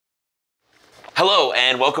Hello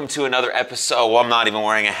and welcome to another episode. Well, I'm not even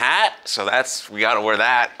wearing a hat, so we gotta wear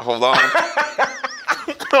that. Hold on.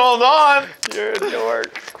 Hold on. You're a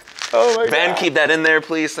dork. Oh my God. Ben, keep that in there,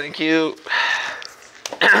 please. Thank you.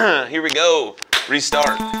 Here we go.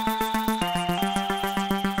 Restart.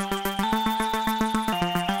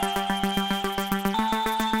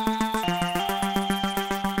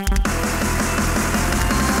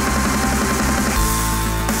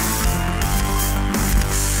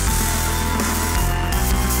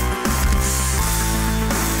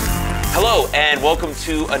 Hello and welcome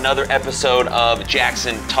to another episode of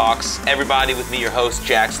Jackson Talks. Everybody, with me, your host,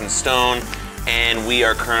 Jackson Stone, and we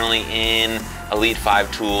are currently in Elite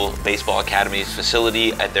 5 Tool Baseball Academy's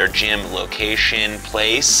facility at their gym location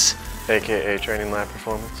place. AKA Training Lab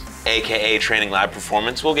Performance. AKA Training Lab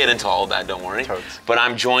Performance. We'll get into all of that, don't worry. Totes. But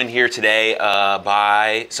I'm joined here today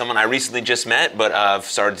by someone I recently just met, but I've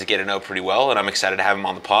started to get to know pretty well, and I'm excited to have him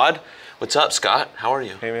on the pod. What's up, Scott? How are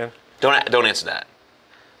you? Hey, man. Don't answer that.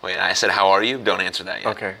 Wait, I said, how are you? Don't answer that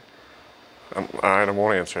yet. Okay. All right, I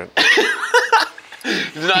won't answer it.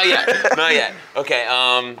 Not yet. Not yet. Okay,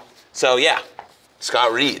 so yeah,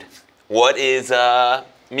 Scott Reed. What is, like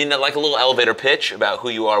a little elevator pitch about who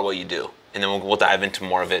you are, what you do. And then we'll dive into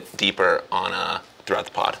more of it deeper on throughout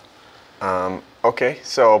the pod. Okay,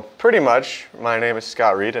 so pretty much, my name is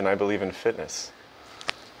Scott Reed, and I believe in fitness.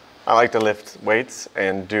 I like to lift weights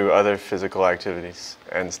and do other physical activities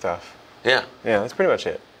and stuff. Yeah. Yeah, that's pretty much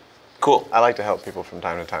it. Cool. I like to help people from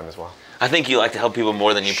time to time as well. I think you like to help people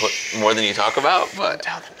more than you talk about, but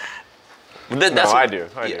Tell them that. that's No, what, I do.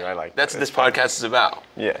 I like that's that. what this It's fun. podcast is about.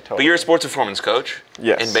 Yeah, totally. But you're a sports performance coach.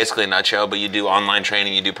 Yes. In basically a nutshell, but you do online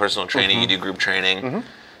training, you do personal training, you do group training,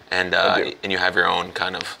 and you have your own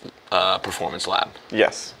kind of performance lab.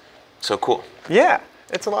 Yes. So cool. Yeah,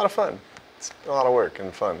 it's a lot of fun. It's a lot of work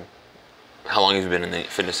and fun. How long have you been in the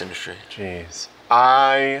fitness industry? Jeez.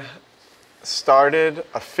 I started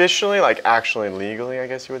officially, actually legally, I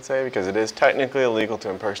guess you would say, because it is technically illegal to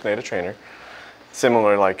impersonate a trainer.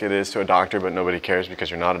 Similar like it is to a doctor, but nobody cares because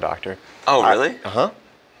you're not a doctor. Oh, really?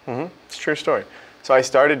 It's a true story. So I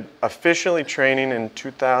started officially training in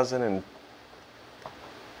 2009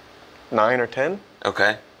 or 10.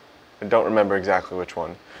 Okay. I don't remember exactly which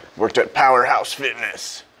one. Worked at Powerhouse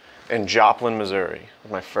Fitness in Joplin, Missouri. It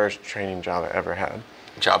was my first training job I ever had.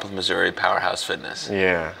 Joplin, Missouri, Powerhouse Fitness.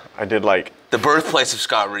 Yeah, I did The birthplace of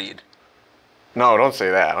Scott Reed. No, don't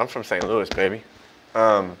say that. I'm from St. Louis, baby.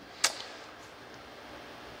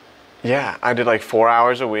 Yeah, I did 4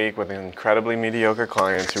 hours a week with incredibly mediocre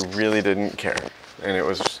clients who really didn't care. And it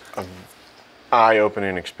was an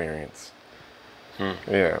eye-opening experience.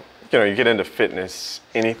 Yeah. You get into fitness,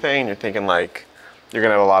 anything, you're thinking you're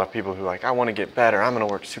gonna have a lot of people who I want to get better, I'm gonna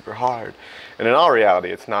work super hard. And in all reality,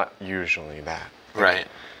 it's not usually that. Right.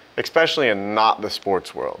 Especially in not the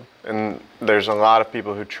sports world. And there's a lot of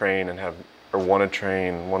people who train and want to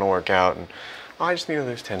train, want to work out, and I just need to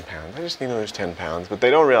lose 10 pounds. I just need to lose 10 pounds. But they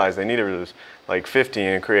don't realize they need to lose 50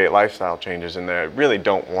 and create lifestyle changes, and they really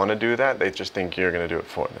don't want to do that. They just think you're going to do it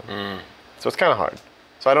for them. So it's kind of hard.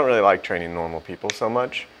 So I don't really like training normal people so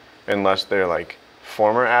much, unless they're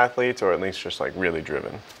former athletes or at least just really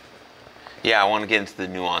driven. Yeah, I want to get into the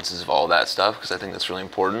nuances of all that stuff because I think that's really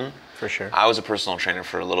important. For sure. I was a personal trainer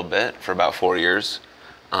for a little bit, for about 4 years.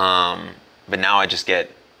 But now I just get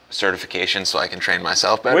certification so I can train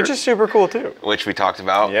myself better. Which is super cool too. Which we talked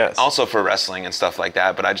about. Yes. Also for wrestling and stuff like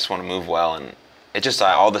that, but I just want to move well, and it just,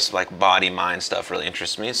 all this body, mind stuff really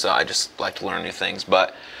interests me, so I just like to learn new things.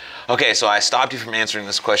 But, okay, so I stopped you from answering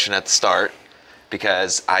this question at the start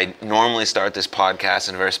because I normally start this podcast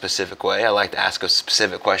in a very specific way. I like to ask a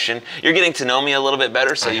specific question. You're getting to know me a little bit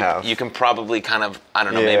better, so you can probably kind of,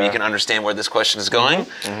 maybe you can understand where this question is going.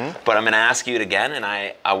 But I'm going to ask you it again, and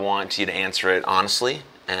I want you to answer it honestly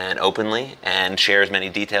and openly and share as many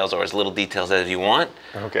details or as little details as you want.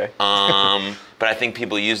 Okay. But I think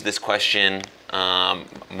people use this question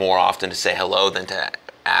more often to say hello than to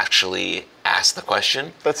actually ask the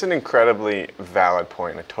question. That's an incredibly valid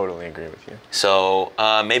point. I totally agree with you. So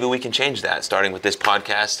maybe we can change that, starting with this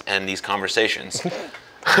podcast and these conversations. All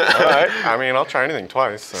right. I'll try anything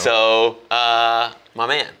twice. So, my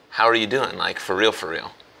man, how are you doing? For real, for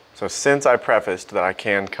real? So since I prefaced that I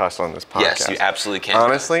can cuss on this podcast. Yes, you absolutely can.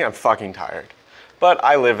 Honestly, I'm fucking tired. But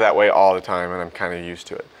I live that way all the time, and I'm kind of used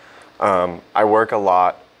to it. I work a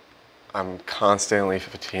lot. I'm constantly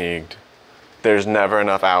fatigued. There's never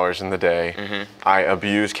enough hours in the day. I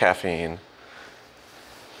abuse caffeine.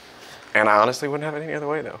 And I honestly wouldn't have it any other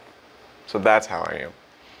way, though. So that's how I am,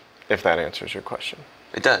 if that answers your question.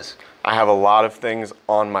 It does. I have a lot of things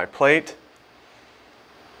on my plate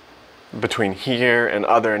between here and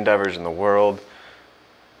other endeavors in the world.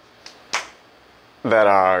 that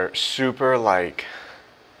are super like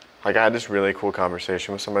I had this really cool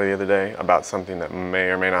conversation with somebody the other day about something that may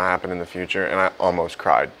or may not happen in the future, and I almost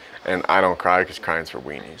cried. And I don't cry because crying's for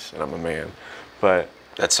weenies, and I'm a man. But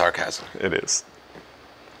That's sarcasm. it is.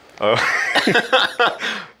 But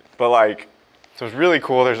like, so it's really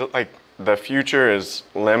cool. There's like, the future is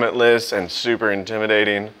limitless and super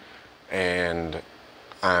intimidating, and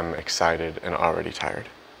I'm excited and already tired.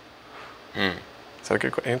 Is that a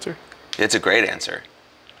good answer? It's a great answer.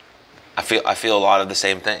 I feel a lot of the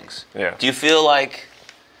same things. Yeah. Do you feel like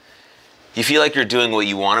you're doing what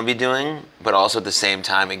you want to be doing, but also at the same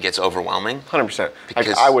time it gets overwhelming? 100%. Like,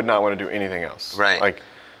 Because- I would not want to do anything else. Right. Like,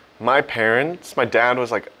 my dad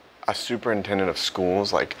was like a superintendent of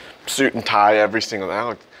schools, like suit and tie every single day.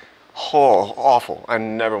 Like, oh, awful. My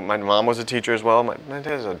mom was a teacher as well. My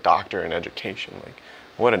dad's a doctor in education. Like,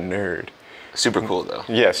 what a nerd. Super cool though.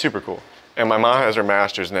 Yeah, super cool. And my mom has her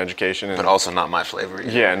master's in education. And But also not my flavor either.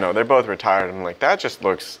 yeah, no, they're both retired. I'm like, that just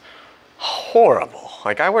looks horrible.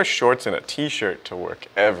 Like, I wear shorts and a t-shirt to work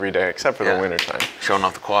every day, except for Yeah. the wintertime. Showing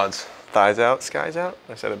off the quads. Thighs out, skies out.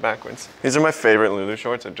 I said it backwards. These are my favorite Lulu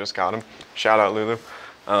shorts. I just got them. Shout out Lulu.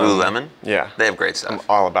 Lululemon? Yeah. They have great I'm stuff.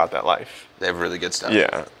 all about that life. They have really good stuff.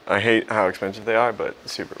 Yeah. I hate how expensive they are, but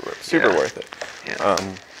super Yeah. worth it. Yeah.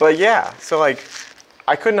 But yeah, so like,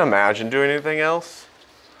 I couldn't imagine doing anything else.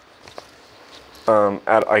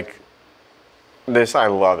 At like this, I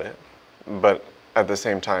love it, but at the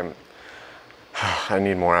same time, I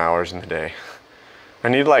need more hours in the day. I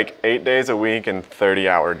need like 8 days a week and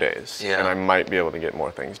 30-hour days, Yeah. and I might be able to get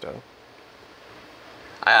more things done.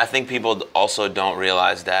 I think people also don't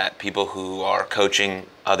realize that people who are coaching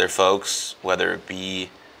other folks, whether it be,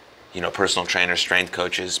 personal trainers, strength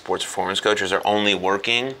coaches, sports performance coaches, are only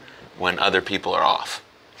working when other people are off.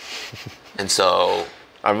 And so,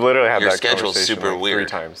 I've literally had Your that schedule's conversation super like 3 weird.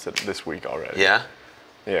 times this week already. yeah,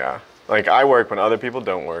 Yeah. Like, I work when other people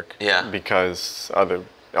don't work. Yeah. Because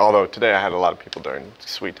although today I had a lot of people during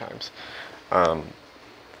sweet times.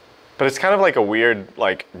 But it's kind of like a weird,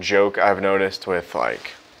 like, joke I've noticed with,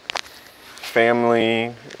 like,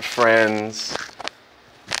 family, friends,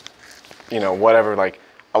 whatever. Like,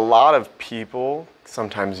 a lot of people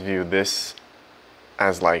sometimes view this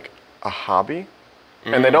as, like, a hobby.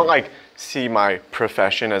 And they don't, like, see my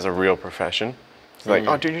profession as a real profession. It's like,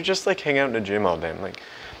 oh, dude, you just, like, hang out in the gym all day. I'm like,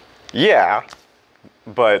 yeah,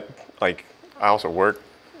 but, like, I also work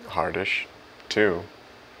hardish, too.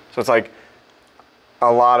 So it's like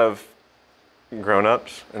a lot of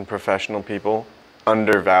grown-ups and professional people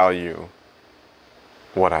undervalue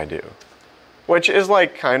what I do, which is,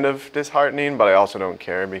 like, kind of disheartening, but I also don't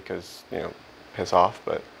care because, piss off,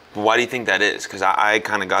 but... why do you think that is? Because I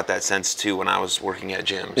kind of got that sense too when I was working at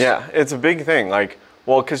gyms. Yeah, it's a big thing. Like,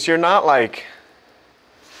 well, because you're not like,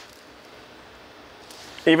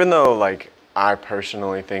 even though like I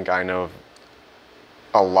personally think I know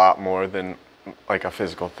a lot more than like a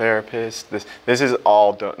physical therapist. This is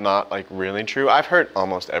all not like really true. I've hurt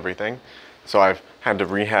almost everything, so I've had to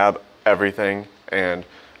rehab everything, and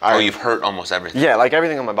you've hurt almost everything. yeah, like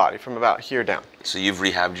everything on my body from about here down. So you've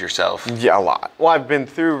rehabbed yourself. Yeah, a lot. Well, I've been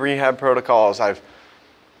through rehab protocols. Like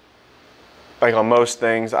on most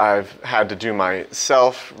things, I've had to do my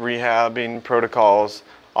self-rehabbing protocols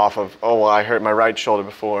off of, oh, well, I hurt my right shoulder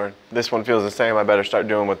before. This one feels the same. I better start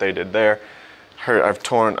doing what they did there. I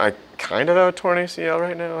kind of have a torn ACL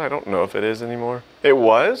right now. I don't know if it is anymore. It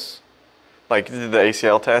was. Like, did the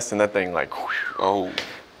ACL test, and that thing, like, whew. Oh,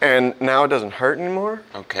 And now it doesn't hurt anymore.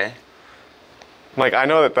 okay. Like, I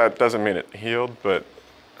know that doesn't mean it healed, but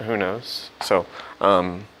who knows? So,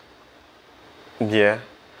 yeah.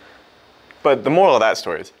 But the moral of that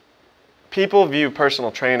story is, people view personal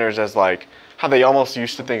trainers as like, how they almost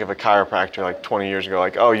used to think of a chiropractor like 20 years ago,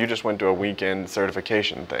 like, oh, you just went to a weekend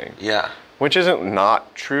certification thing. Yeah. Which isn't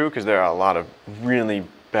not true, because there are a lot of really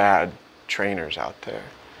bad trainers out there.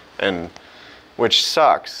 And, which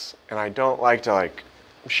sucks. And I don't like to like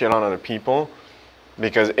shit on other people,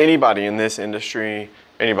 because anybody in this industry,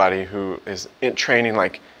 anybody who is in training,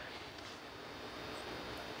 like,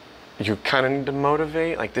 you kind of need to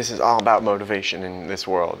motivate. Like, this is all about motivation in this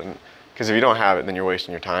world, and because if you don't have it, then you're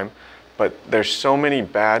wasting your time. But there's so many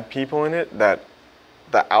bad people in it that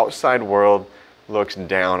the outside world looks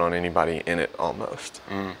down on anybody in it almost,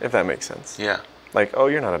 if that makes sense. Yeah. Like, oh,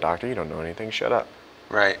 you're not a doctor, you don't know anything, shut up.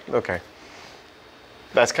 Right. Okay.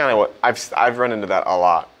 That's kind of what I've run into that a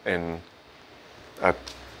lot in a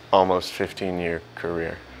almost 15-year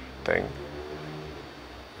career thing.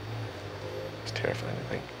 It's terrifying to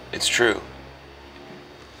think. It's true.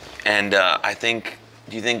 And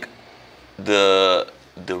do you think the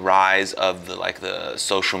the rise of the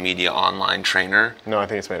social media online trainer No, I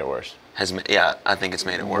think it's made it worse. yeah, I think it's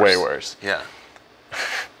made it worse. Way worse. Yeah.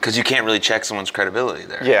 Because you can't really check someone's credibility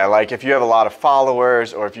there. Yeah, like if you have a lot of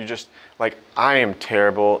followers, or if you just, like, I am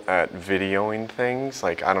terrible at videoing things.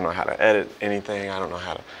 Like, I don't know how to edit anything. I don't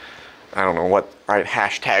know what right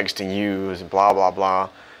hashtags to use, blah, blah, blah.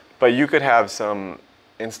 But you could have some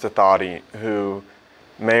Insta-thotty who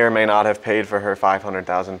may or may not have paid for her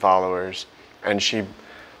 500,000 followers, and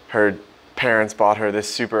her parents bought her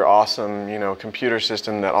this super awesome, computer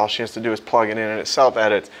system that all she has to do is plug it in and it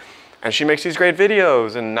self-edits. And she makes these great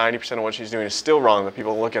videos, and 90% of what she's doing is still wrong, but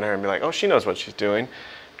people look at her and be like, oh, she knows what she's doing.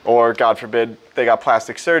 Or, God forbid, they got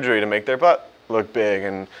plastic surgery to make their butt look big,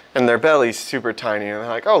 and their belly's super tiny, and they're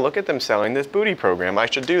like, oh, look at them selling this booty program. I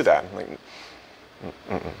should do that. I'm like,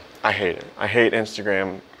 I hate it. I hate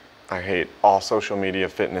Instagram. I hate all social media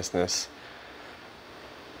fitnessness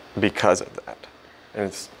because of that. And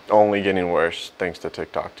it's only getting worse thanks to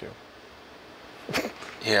TikTok, too.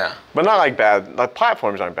 Yeah. But not like bad. The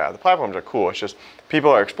platforms aren't bad. The platforms are cool. It's just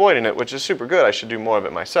people are exploiting it, which is super good. I should do more of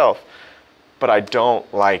it myself. But I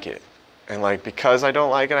don't like it. And like, because I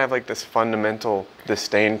don't like it, I have like this fundamental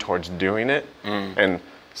disdain towards doing it. And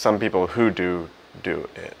some people who do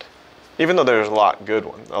it. Even though there's a lot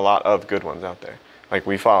of good ones out there. Like,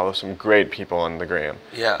 we follow some great people on the gram.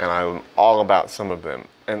 Yeah. And I'm all about some of them.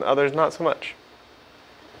 And others not so much.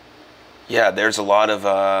 Yeah, there's a lot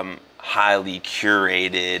of highly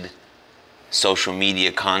curated social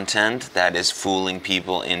media content that is fooling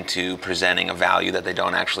people into presenting a value that they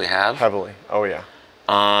don't actually have. Heavily. Oh, yeah.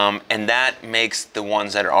 And that makes the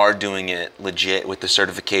ones that are doing it legit with the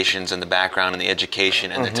certifications and the background and the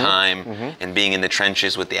education and the time and being in the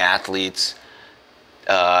trenches with the athletes,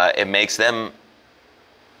 it makes them,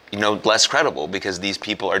 less credible, because these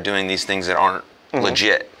people are doing these things that aren't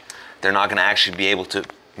legit. They're not going to actually be able to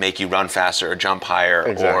make you run faster or jump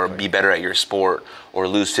higher or be better at your sport or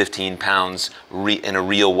lose 15 pounds in a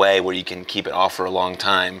real way where you can keep it off for a long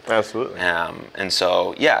time. Absolutely. And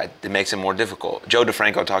so, yeah, it makes it more difficult. Joe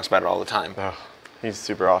DeFranco talks about it all the time. Oh, he's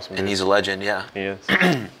super awesome, dude. And he's a legend, yeah. He is.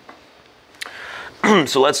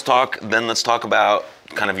 So let's talk about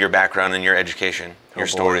kind of your background and your education, your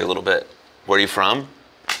story a little bit. Where are you from?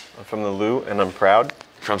 I'm from the Lou, and I'm proud.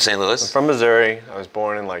 From St. Louis? I'm from Missouri. I was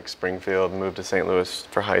born in like Springfield, moved to St. Louis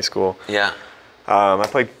for high school. Yeah. I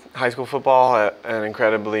played high school football at an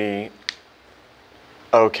incredibly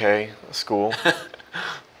okay school.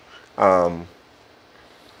 Random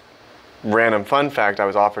fun fact, I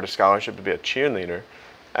was offered a scholarship to be a cheerleader.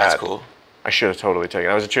 That's cool. I should have totally taken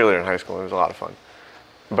it. I was a cheerleader in high school. It was a lot of fun.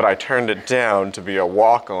 But I turned it down to be a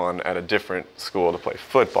walk-on at a different school to play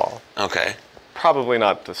football. Okay. Probably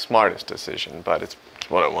not the smartest decision, but it's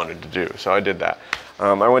what I wanted to do, so I did that.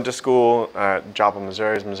 I went to school at Joplin,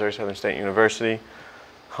 Missouri, Missouri Southern State University,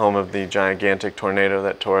 home of the gigantic tornado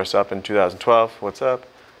that tore us up in 2012. What's up?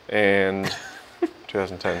 And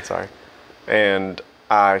 2010, sorry. And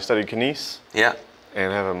I studied kines. Yeah.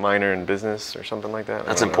 And have a minor in business or something like that.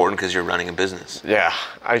 That's important because you're running a business. Yeah.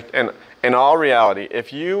 And in all reality,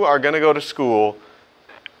 if you are going to go to school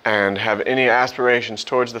and have any aspirations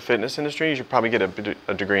towards the fitness industry, you should probably get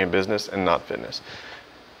a degree in business and not fitness.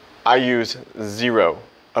 I use zero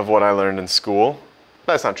of what I learned in school.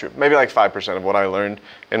 That's not true. Maybe like 5% of what I learned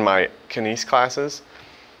in my kines classes.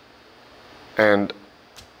 And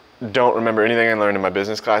don't remember anything I learned in my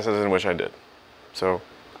business classes, in which I did. So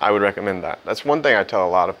I would recommend that. That's one thing I tell a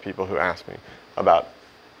lot of people who ask me about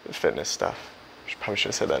fitness stuff. Probably should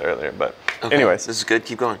have said that earlier, but okay. Anyways. This is good.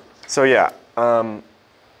 Keep going. So yeah, got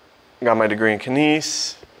my degree in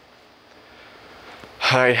kines.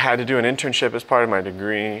 I had to do an internship as part of my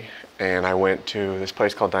degree, and I went to this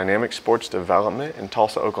place called Dynamic Sports Development in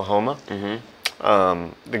Tulsa, Oklahoma.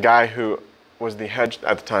 The guy who was at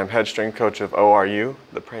the time head strength coach of ORU,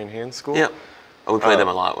 the Praying Hands School. Yeah, we played them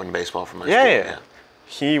a lot in baseball from my school. Yeah.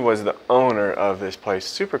 He was the owner of this place.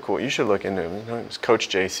 Super cool. You should look into him. It was Coach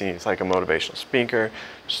JC. He's like a motivational speaker,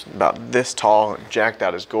 just about this tall and jacked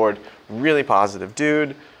out as gourd. Really positive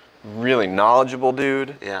dude. Really knowledgeable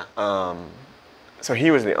dude. Yeah. So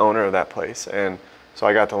he was the owner of that place, and so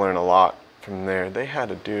I got to learn a lot from there. They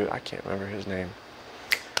had a dude, I can't remember his name.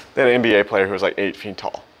 They had an NBA player who was like 8 feet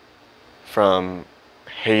tall from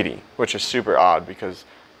Haiti, which is super odd because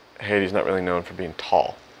Haiti's not really known for being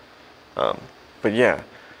tall. But yeah,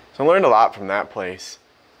 so I learned a lot from that place.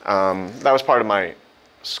 That was part of my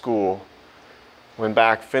school. Went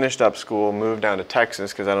back, finished up school, moved down to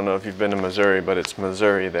Texas, because I don't know if you've been to Missouri, but it's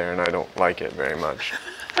Missouri there, and I don't like it very much.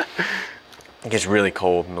 It gets really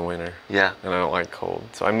cold in the winter. Yeah. And I don't like cold.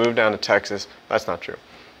 So I moved down to Texas. That's not true.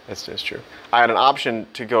 It's just true. I had an option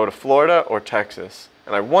to go to Florida or Texas,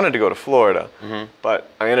 and I wanted to go to Florida, but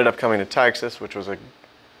I ended up coming to Texas, which was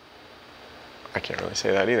I can't really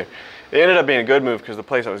say that either. It ended up being a good move because the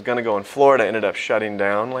place I was going to go in Florida ended up shutting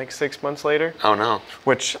down like 6 months later. Oh no.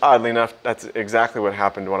 Which, oddly enough, that's exactly what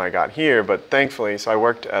happened when I got here. But thankfully, so I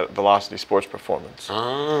worked at Velocity Sports Performance,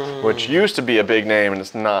 which used to be a big name, and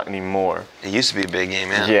it's not anymore. It used to be a big game,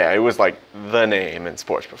 yeah. Yeah, it was like the name in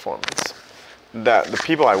sports performance. The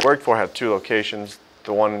people I worked for had 2 locations.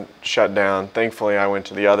 The one shut down. Thankfully, I went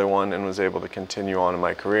to the other one and was able to continue on in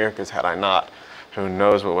my career, because had I not, who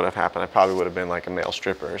knows what would have happened. I probably would have been like a male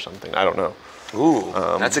stripper or something. I don't know. Ooh,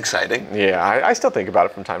 that's exciting. Yeah, I still think about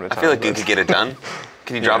it from time to time. I feel like you could get it done.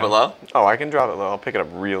 Can you drop it low? Oh, I can drop it low. I'll pick it up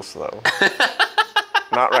real slow.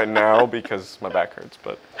 Not right now because my back hurts,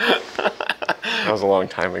 but that was a long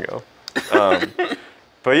time ago.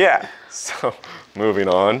 But yeah, so moving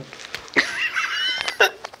on.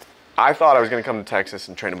 I thought I was going to come to Texas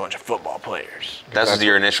and train a bunch of football players. That's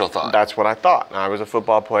your initial thought. That's what I thought. I was a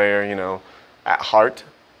football player, at heart.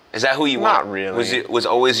 Is that who you Not want? really. Was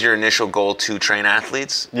always your initial goal to train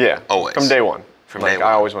athletes? Yeah. Always. From day one. From day one.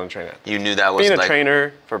 I always want to train athletes. You knew that was Being a like,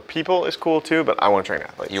 trainer for people is cool too, but I want to train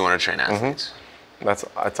athletes. you want to train athletes.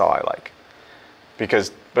 That's all I like.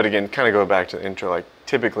 But again, kind of go back to the intro, like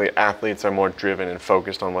typically athletes are more driven and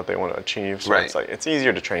focused on what they want to achieve. So Right. it's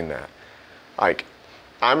easier to train that. Like,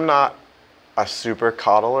 I'm not a super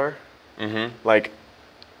coddler. Like,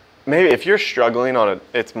 maybe if you're struggling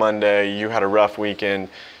it's Monday, you had a rough weekend,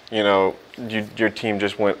 your team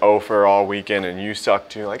just went 0 for all weekend and you suck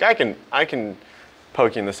too. Like, I can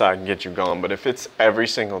poke you in the side and get you going. But if it's every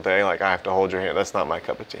single day, like I have to hold your hand, that's not my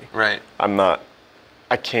cup of tea. Right.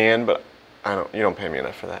 I can, but you don't pay me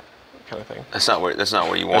enough for that kind of thing. That's not where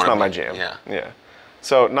you want. That's not my jam. Yeah. Yeah.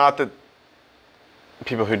 So not that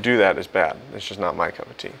people who do that is bad. It's just not my cup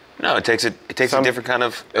of tea. No, it takes a different kind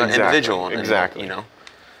of individual. Exactly. And,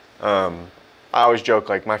 I always joke,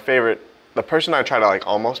 like the person I try to like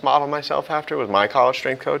almost model myself after was my college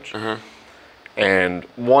strength coach. And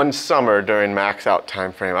one summer during max out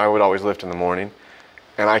time frame, I would always lift in the morning,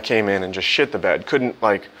 and I came in and just shit the bed. Couldn't,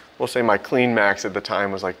 like, we'll say my clean max at the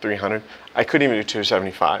time was like 300. I couldn't even do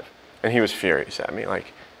 275, and he was furious at me,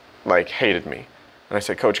 like hated me. And I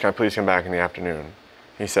said, Coach, can I please come back in the afternoon?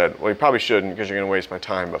 He said, well, you probably shouldn't because you're going to waste my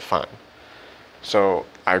time, but fine. So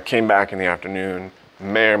I came back in the afternoon,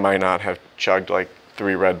 may or might not have chugged like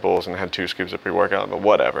 3 Red Bulls and had 2 scoops of pre-workout, but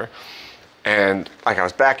whatever. And like I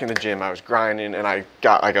was back in the gym, I was grinding, and I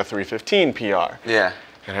got like a 315 PR. Yeah.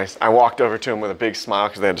 And I walked over to him with a big smile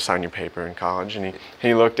because they had to sign your paper in college. And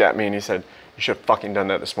he looked at me and he said, you should have fucking done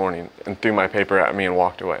that this morning, and threw my paper at me and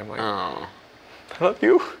walked away. I'm like, Oh. I love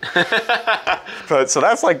you. So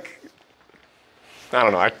that's like, I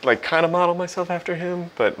don't know, I like kind of model myself after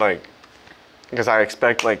him, but like, because I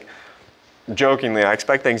expect, like, jokingly, I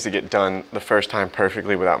expect things to get done the first time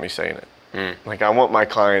perfectly without me saying it. Like, I want my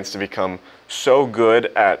clients to become so good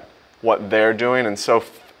at what they're doing and so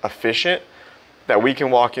efficient that we can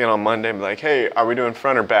walk in on Monday and be like, hey, are we doing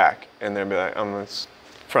front or back? And they'll be like, it's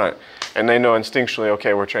front. And they know instinctually,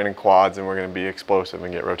 okay, we're training quads and we're going to be explosive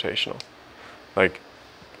and get rotational. Like,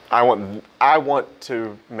 I want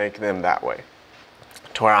to make them that way,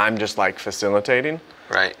 to where I'm just like facilitating.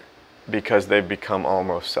 Right. Because they've become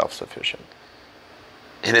almost self-sufficient.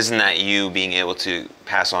 And isn't that you being able to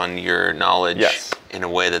pass on your knowledge Yes. in a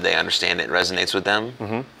way that they understand it resonates with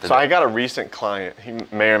them? So I got a recent client. He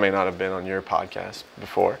may or may not have been on your podcast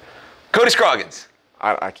before. Cody Scroggins.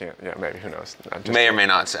 I can't. Yeah, maybe. Who knows? May or may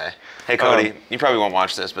not say. Hey, Cody, you probably won't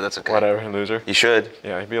watch this, but that's okay. Whatever, loser. You should.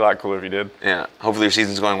 Yeah, it'd be a lot cooler if you did. Yeah. Hopefully your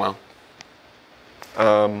season's going well.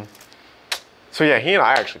 So yeah, he and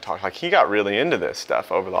I actually talked. Like, he got really into this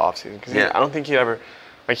stuff over the offseason. Because Yeah. I don't think he ever,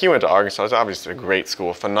 like, he went to Arkansas. It's obviously a great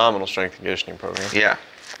school, phenomenal strength and conditioning program. Yeah.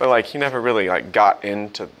 But like, he never really like got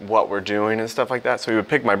into what we're doing and stuff like that. So he would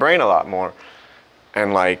pick my brain a lot more,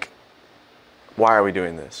 and like, why are we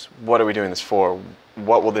doing this? What are we doing this for?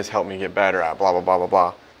 What will this help me get better at? Blah blah blah blah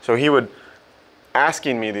blah. So he would,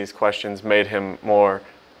 asking me these questions made him more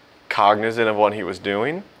cognizant of what he was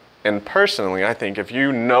doing. And personally, I think if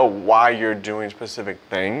you know why you're doing specific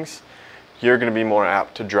things, you're going to be more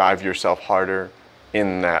apt to drive yourself harder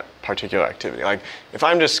in that particular activity. Like, if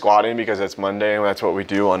I'm just squatting because it's Monday and that's what we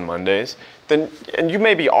do on Mondays, then, and you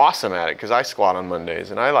may be awesome at it, because I squat on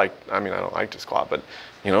Mondays, and I don't like to squat, but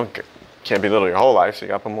can't be little your whole life, so you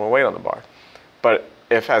got to put more weight on the bar. But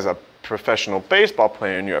if as a professional baseball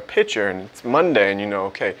player and you're a pitcher and it's Monday and you know,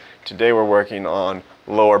 okay, today we're working on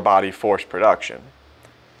lower body force production.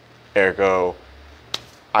 Ergo,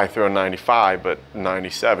 I throw 95, but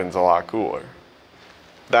 97's a lot cooler.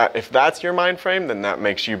 if that's your mind frame, then that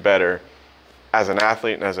makes you better as an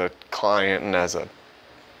athlete and as a client and as a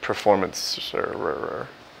performancer,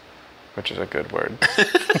 which is a good word.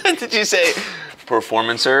 Did you say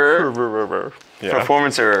performancer? Yeah.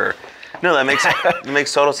 Performancer. No, that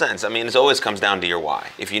makes total sense. I mean, it always comes down to your why.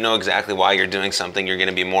 If you know exactly why you're doing something, you're going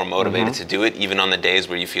to be more motivated to do it, even on the days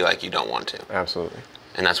where you feel like you don't want to. Absolutely.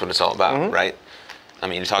 And that's what it's all about, right? I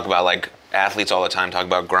mean, you talk about like athletes all the time talk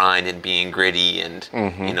about grind and being gritty and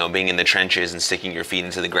you know, being in the trenches and sticking your feet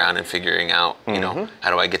into the ground and figuring out, you know,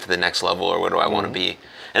 how do I get to the next level or where do I want to be?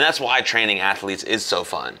 And that's why training athletes is so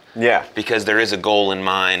fun. Yeah. Because there is a goal in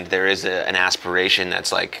mind, there is an aspiration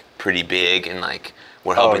that's like pretty big, and like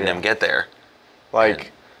we're helping them get there.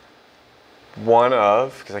 Like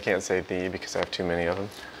because I can't say the because I have too many of them.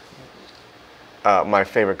 My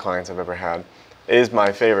favorite clients I've ever had is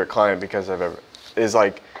my favorite client because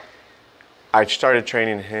I started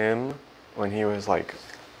training him when he was like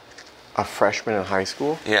a freshman in high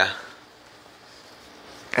school. Yeah.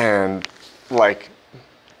 And like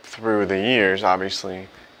through the years, obviously,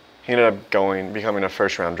 he ended up becoming a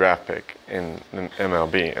first round draft pick in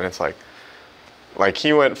MLB. And it's like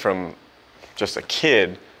he went from just a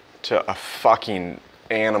kid to a fucking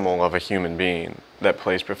animal of a human being that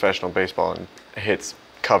plays professional baseball and hits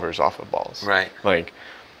covers off of balls. Right. Like,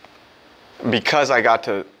 because I got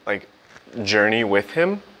to like journey with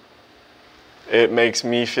him, it makes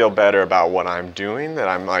me feel better about what I'm doing, that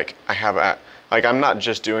I'm like, I'm not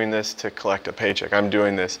just doing this to collect a paycheck. I'm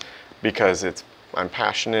doing this because I'm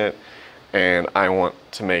passionate and I want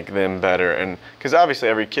to make them better. And because obviously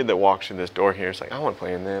every kid that walks through this door here is like, I want to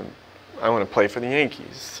play in them. I want to play for the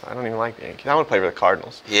Yankees. I don't even like the Yankees. I want to play for the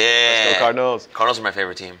Cardinals. Yeah. Let's go Cardinals. Cardinals are my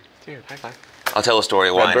favorite team. Dude, high five. I'll tell a story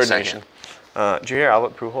why in a second. Nation. Did you hear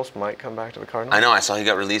Albert Pujols might come back to the Cardinals? I know. I saw he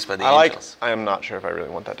got released by the Angels. I am not sure if I really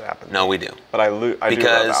want that to happen. No, we do. But I do love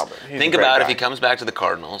Albert. Think about if he comes back to the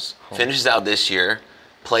Cardinals, finishes out this year,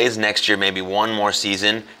 plays next year, maybe one more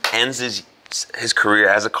season, ends his career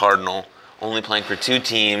as a Cardinal, only playing for 2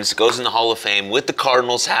 teams, goes in the Hall of Fame with the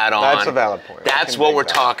Cardinals hat on. That's a valid point. That's what we're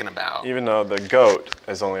talking about. Even though the GOAT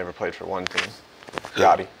has only ever played for one team.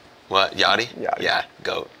 Yachty. What? Yachty? Yachty. Yeah,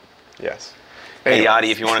 GOAT. Yes. Hey, Yachty,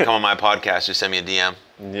 if you want to come on my podcast, just send me a DM.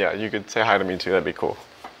 Yeah, you could say hi to me too. That'd be cool.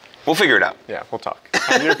 We'll figure it out. Yeah, we'll talk.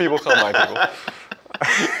 Have your people call my people.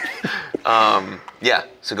 Yeah,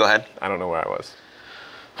 so go ahead. I don't know where I was.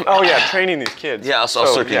 Oh yeah, training these kids. Yeah, I'll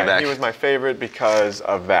circle you back. He was my favorite because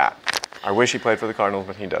of that. I wish he played for the Cardinals,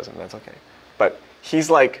 but he doesn't. That's okay. But he's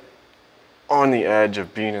like on the edge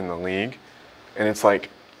of being in the league, and it's like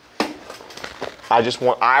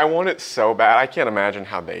I want it so bad. I can't imagine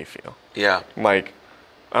how they feel. Yeah. Like,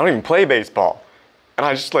 I don't even play baseball, and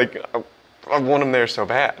I just like I want him there so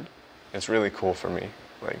bad. It's really cool for me.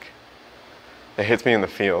 Like, it hits me in the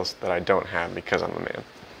feels that I don't have because I'm a man.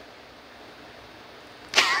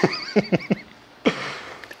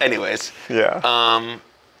 Anyways. Yeah.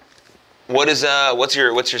 What's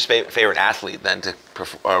your favorite athlete then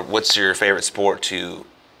or what's your favorite sport to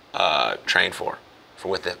train for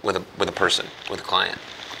with a person, with a client?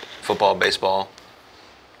 Football, baseball,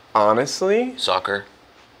 Honestly, soccer,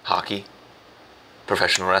 hockey,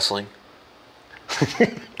 professional wrestling.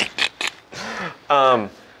 so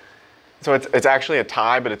it's actually a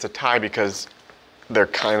tie, but it's a tie because they're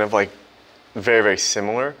kind of like very, very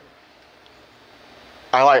similar.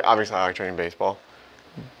 Obviously I like training baseball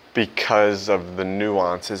because of the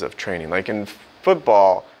nuances of training. Like in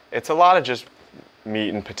football, it's a lot of just meat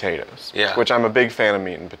and potatoes. Yeah. Which I'm a big fan of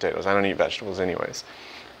meat and potatoes. I don't eat vegetables anyways.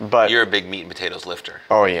 But You're a big meat and potatoes lifter.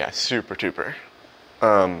 oh yeah, super duper.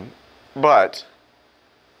 But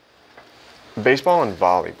baseball and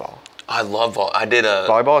volleyball. I love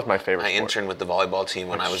Volleyball is my favorite I sport. interned with the volleyball team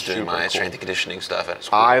when I was doing super my cool. strength and conditioning stuff at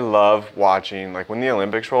school. I love watching, like when the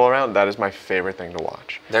Olympics roll around, that is my favorite thing to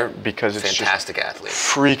watch. They're because it's fantastic just athletes.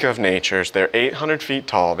 Freak of natures. They're 800 feet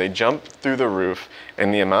tall. They jump through the roof,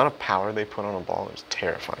 and the amount of power they put on a ball is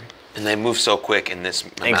terrifying. And they move so quick in this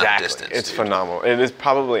amount of distance. It's dude. phenomenal. It is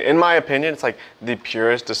probably, in my opinion, it's like the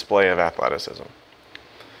purest display of athleticism.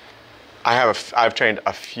 I've trained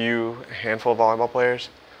a handful of volleyball players.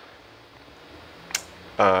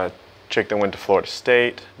 Chick that went to Florida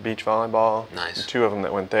State, beach volleyball. Nice. 2 of them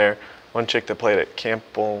that went there. One chick that played at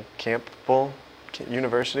Campbell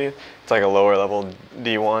University. It's like a lower level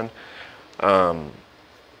D1.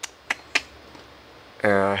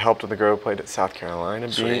 And I helped with a girl who played at South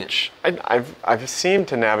Carolina Sweet. Beach. I've seemed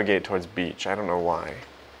to navigate towards beach. I don't know why.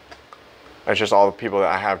 It's just all the people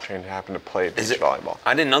that I have trained happen to play beach volleyball.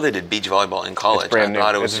 I didn't know they did beach volleyball in college. It's brand I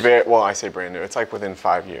thought new. it was It's very well. I say brand new. It's like within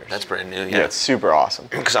 5 years. That's brand new. Yeah, it's super awesome.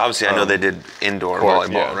 Because obviously I know they did indoor court,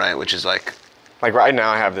 volleyball, yeah. right? Which is like right now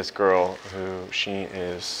I have this girl who she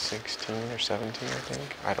is 16 or 17, I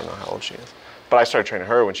think. I don't know how old she is. But I started training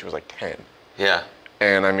her when she was like 10. yeah.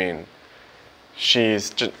 And I mean, she's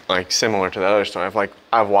just like similar to the other story.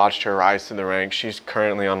 I've watched her rise to the ranks. She's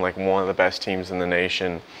currently on like one of the best teams in the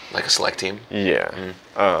nation. Like a select team. Yeah.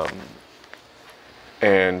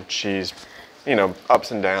 And she's, you know, ups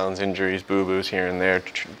and downs, injuries, boo-boos here and there,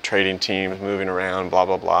 trading teams, moving around, blah,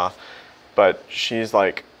 blah, blah. But she's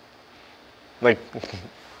like,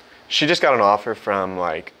 she just got an offer from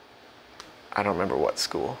like, I don't remember what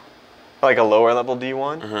school, like a lower level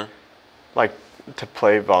D1, like to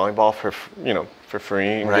play volleyball for, you know, for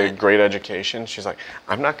free and get a great education. She's like,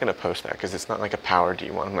 I'm not gonna post that because it's not like a power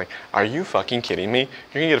D1. I'm like, are you fucking kidding me?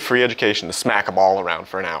 You're gonna get a free education to smack a ball around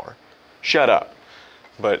for an hour. Shut up.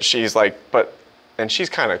 But she's like, and she's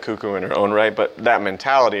kind of cuckoo in her own right, but that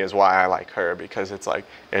mentality is why I like her, because it's like,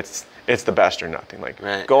 it's the best or nothing.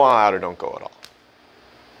 Like, go all out or don't go at all.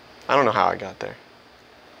 I don't know how I got there.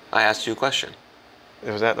 I asked you a question.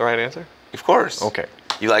 Was that the right answer? Of course. Okay.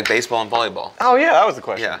 You like baseball and volleyball. Oh yeah, that was the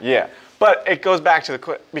question. Yeah. But it goes back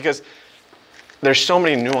to because there's so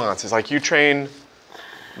many nuances. Like you train,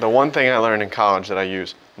 the one thing I learned in college that I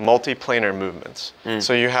use, multiplanar movements.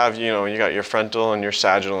 So you have, you know, you got your frontal and your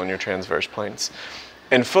sagittal and your transverse planes.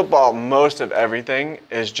 In football, most of everything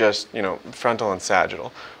is just, you know, frontal and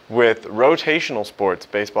sagittal. With rotational sports,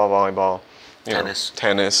 baseball, volleyball,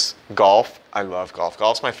 tennis, golf. I love golf.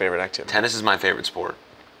 Golf's my favorite activity. Tennis is my favorite sport.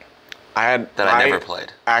 I never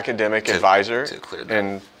played. Academic advisor,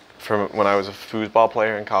 and from when I was a foosball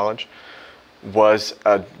player in college, was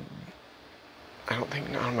I don't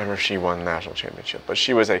remember if she won the national championship, but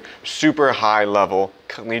she was a super high level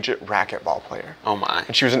collegiate racquetball player. Oh my.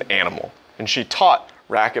 And she was an animal. And she taught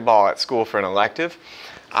racquetball at school for an elective.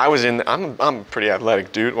 I'm a pretty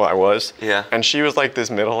athletic dude, well I was. Yeah. And she was like this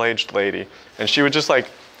middle-aged lady. And she would just like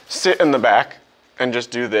sit in the back and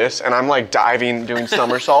just do this. And I'm like diving, doing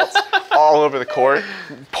somersaults all over the court,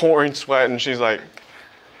 pouring sweat. And she's like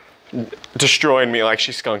destroying me, like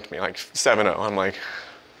she skunked me, like 7-0. I'm like,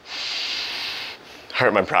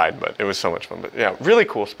 hurt my pride, but it was so much fun. But yeah, really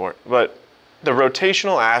cool sport. But the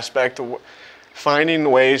rotational aspect, finding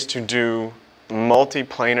ways to do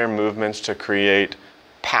multiplanar movements to create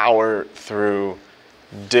power through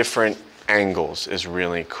different angles is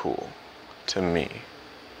really cool to me.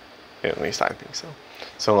 At least I think so.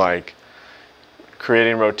 So like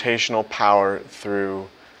creating rotational power through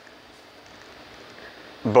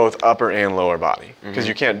both upper and lower body, because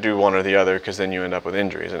you can't do one or the other, because then you end up with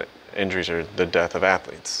injuries, and injuries are the death of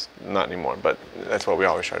athletes. Not anymore, but that's what we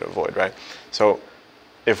always try to avoid, right? So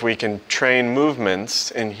if we can train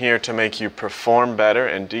movements in here to make you perform better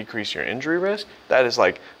and decrease your injury risk, that is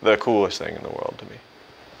like the coolest thing in the world to me.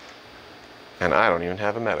 And I don't even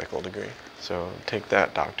have a medical degree, so take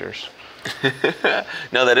that, doctors.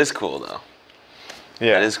 No, that is cool though.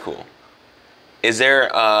 Yeah. That is cool. Is there,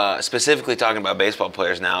 specifically talking about baseball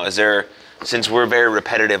players now, is there, since we're very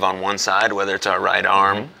repetitive on one side, whether it's our right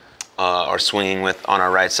arm or swinging on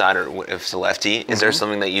our right side, or if it's a lefty, is there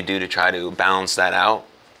something that you do to try to balance that out?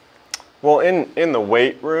 Well, in the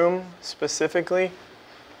weight room specifically,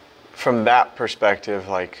 from that perspective,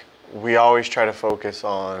 like we always try to focus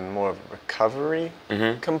on more of a recovery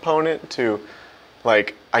component to,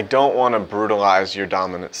 like, I don't want to brutalize your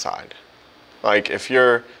dominant side. Like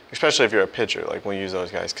especially if you're a pitcher, like we'll use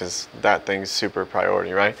those guys because that thing's super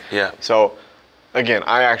priority, right? Yeah. So again,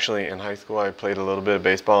 I actually, in high school, I played a little bit of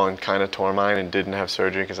baseball and kind of tore mine and didn't have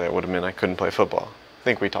surgery because that would have meant I couldn't play football. I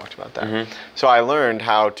think we talked about that. So I learned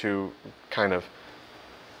how to kind of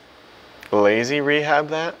lazy rehab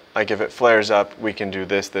that. Like if it flares up, we can do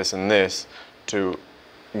this, this, and this to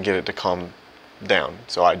get it to calm down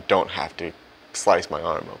so I don't have to slice my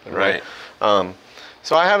arm open, right?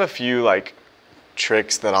 So I have a few like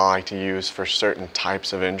tricks that I like to use for certain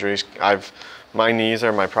types of injuries. My knees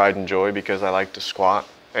are my pride and joy because I like to squat,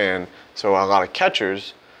 and so a lot of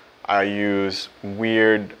catchers, I use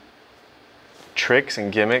weird tricks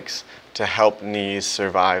and gimmicks to help knees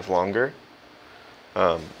survive longer.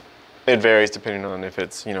 It varies depending on if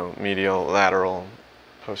it's, you know, medial, lateral,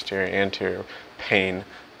 posterior, anterior, pain,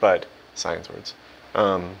 but science words.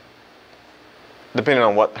 Depending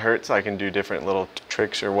on what hurts, I can do different little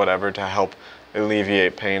tricks or whatever to help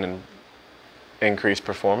alleviate pain and increase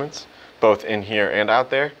performance, both in here and out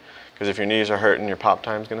there. Because if your knees are hurting, your pop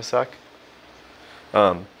time's gonna suck.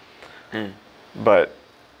 But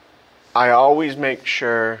I always make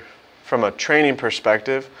sure, from a training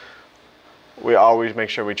perspective, we always make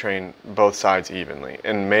sure we train both sides evenly.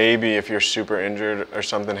 And maybe if you're super injured or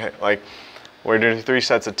something, like we're doing 3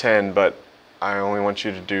 sets of 10, but I only want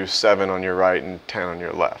you to do 7 on your right and 10 on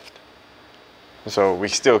your left. So we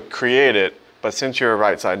still create it, but since you're a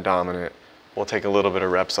right side dominant, we'll take a little bit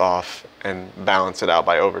of reps off and balance it out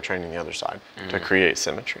by overtraining the other side to create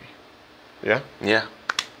symmetry. Yeah? Yeah.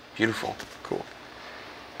 Beautiful. Cool.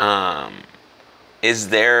 Is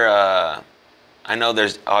there I know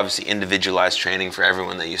there's obviously individualized training for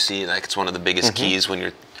everyone that you see. Like it's one of the biggest keys when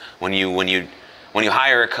you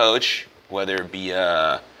hire a coach, whether it be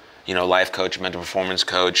a life coach, mental performance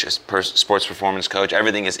coach, a sports performance coach.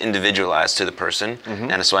 Everything is individualized to the person,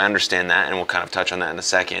 and so I understand that, and we'll kind of touch on that in a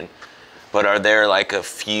second. But are there like a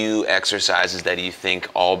few exercises that you think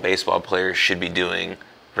all baseball players should be doing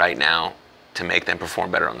right now to make them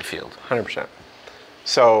perform better on the field? 100%.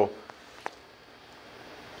 So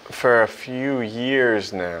for a few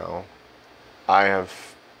years now, I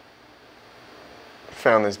have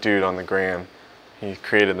found this dude on the gram. He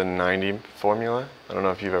created the 90 formula. I don't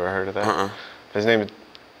know if you've ever heard of that. His name is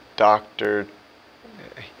Dr.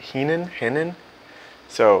 Hennen.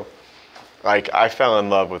 So, like, I fell in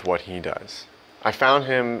love with what he does. I found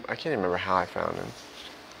him, I can't even remember how I found him.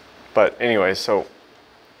 But anyway, so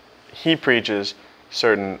he preaches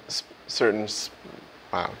specific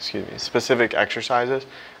exercises.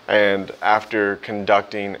 And after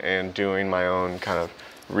conducting and doing my own kind of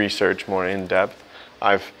research more in depth,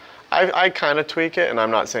 I kind of tweak it, and I'm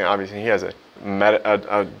not saying, obviously he has a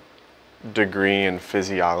degree in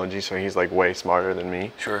physiology, so he's like way smarter than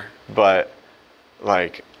me. Sure. But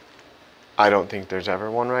like, I don't think there's ever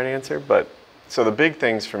one right answer. But so the big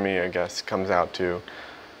things for me, I guess, comes out to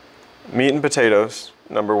meat and potatoes.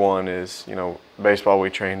 Number one is, baseball, we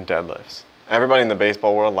train deadlifts. Everybody in the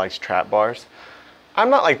baseball world likes trap bars. I'm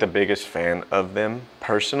not like the biggest fan of them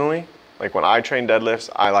personally. Like when I train deadlifts,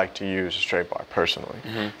 I like to use a straight bar personally.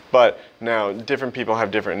 But now different people have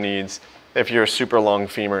different needs. If you're a super long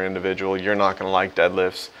femur individual, you're not gonna like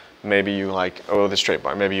deadlifts. Maybe you like, the straight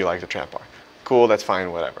bar. Maybe you like the trap bar. Cool, that's fine,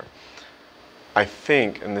 whatever. I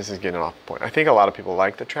think, and this is getting off the point, I think a lot of people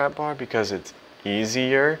like the trap bar because it's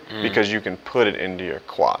easier because you can put it into your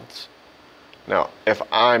quads. Now, if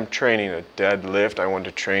I'm training a deadlift, I want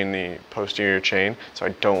to train the posterior chain, so I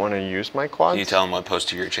don't want to use my quads. Can you tell them what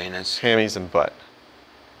posterior chain is? Hammies and butt.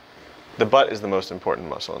 The butt is the most important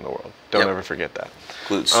muscle in the world. Don't ever forget that.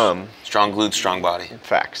 Glutes. Strong glutes, strong body.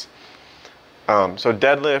 Facts. So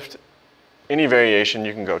deadlift, any variation,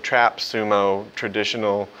 you can go trap, sumo,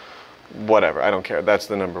 traditional, whatever. I don't care. That's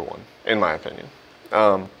the number one, in my opinion.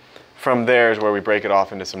 From there is where we break it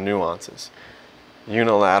off into some nuances.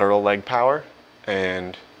 Unilateral leg power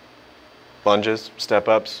and lunges,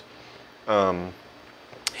 step-ups.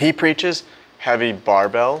 He preaches heavy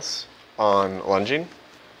barbells on lunging.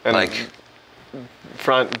 And like?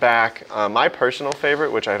 Front, back. My personal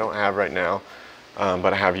favorite, which I don't have right now,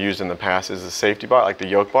 but I have used in the past, is the safety bar, like the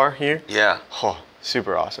yoke bar here. Yeah. Oh,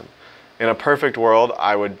 super awesome. In a perfect world,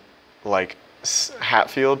 I would like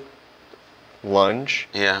Hatfield lunge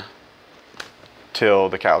till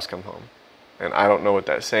the cows come home. And I don't know what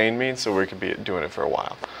that saying means, so we could be doing it for a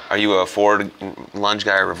while. Are you a forward lunge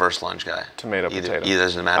guy or reverse lunge guy? Tomato, potato. Either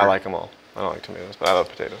doesn't matter? I like them all. I don't like tomatoes, but I love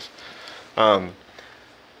potatoes.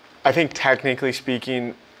 I think technically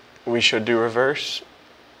speaking, we should do reverse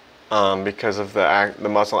because of the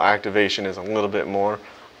muscle activation is a little bit more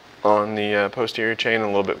on the posterior chain,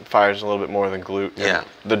 and fires a little bit more than glute. Yeah.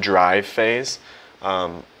 The drive phase.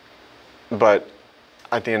 But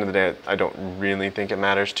at the end of the day, I don't really think it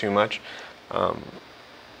matters too much.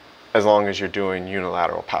 As long as you're doing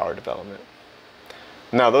unilateral power development.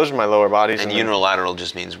 Now, those are my lower bodies. And unilateral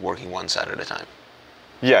just means working one side at a time.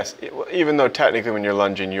 Yes, even though technically when you're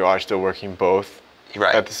lunging, you are still working both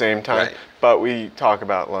at the same time. Right. But we talk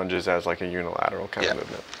about lunges as like a unilateral kind of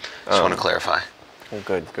movement. Just want to clarify.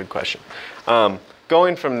 Good question.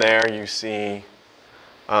 Going from there, you see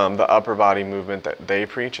the upper body movement that they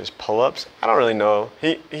preach is pull-ups. I don't really know.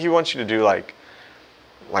 He wants you to do like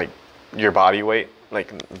your body weight,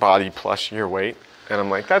 like body plus your weight. And I'm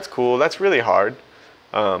like, that's cool. That's really hard.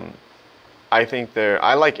 I think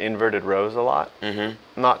I like inverted rows a lot.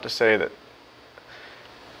 Not to say that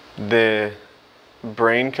the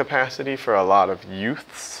brain capacity for a lot of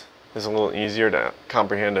youths is a little easier to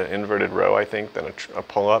comprehend an inverted row, I think, than a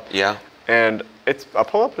pull-up. Yeah. And a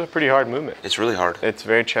pull-up is a pretty hard movement. It's really hard. It's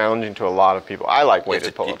very challenging to a lot of people. I like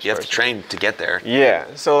weighted pull-ups. You have to train to get there. Yeah.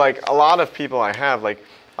 So like a lot of people I have, like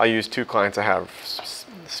I'll use 2 clients I have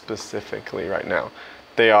specifically right now.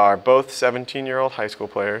 They are both 17-year-old high school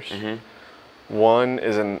players. One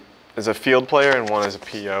is is a field player and one is a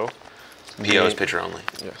PO. PO is pitcher only.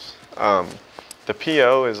 Yes. The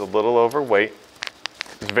PO is a little overweight.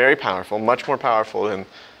 It's very powerful, much more powerful than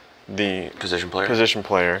the Position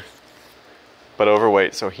player. But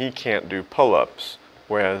overweight, so he can't do pull-ups,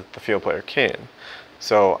 whereas the field player can.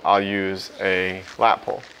 So I'll use a lat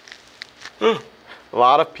pull. A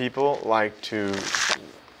lot of people like to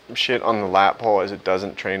shit on the lat pull as it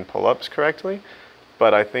doesn't train pull-ups correctly,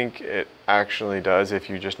 but I think it actually does if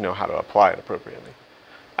you just know how to apply it appropriately.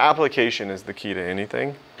 Application is the key to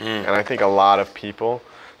anything, and I think a lot of people,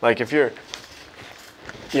 like if you're,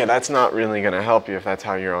 yeah, that's not really going to help you if that's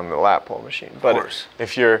how you're on the lat pull machine. But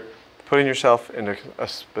if you're putting yourself in a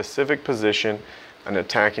specific position and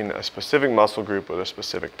attacking a specific muscle group with a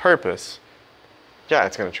specific purpose, yeah,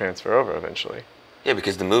 it's going to transfer over eventually. Yeah,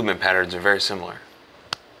 because the movement patterns are very similar.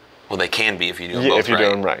 Well, they can be if you do them Yeah, both if you do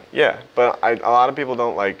them right. Yeah, but a lot of people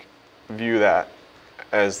don't like view that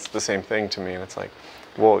as the same thing to me, and it's like,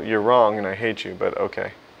 well, you're wrong and I hate you, but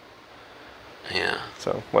okay. Yeah.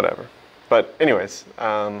 So whatever. But anyways,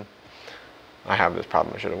 I have this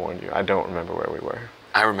problem. I should have warned you. I don't remember where we were.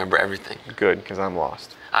 I remember everything. Good, because I'm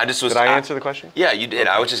lost. I just was. Did I answer the question? Yeah, you did. Okay.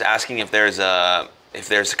 I was just asking if there's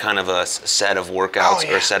kind of a set of workouts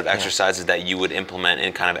or a set of exercises that you would implement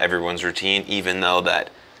in kind of everyone's routine, even though that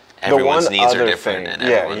everyone's needs are different and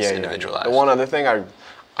everyone's individualized. The one other thing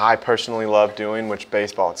I personally love doing, which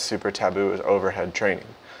baseball, it's super taboo, is overhead training.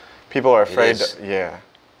 People are afraid to,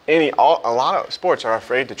 a lot of sports are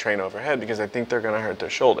afraid to train overhead because they think they're going to hurt their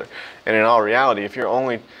shoulder. And in all reality, if you're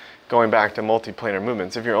only going back to multiplanar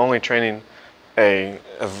movements, if you're only training a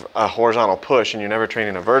horizontal push and you're never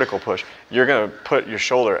training a vertical push, you're going to put your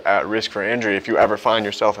shoulder at risk for injury if you ever find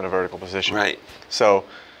yourself in a vertical position. Right. So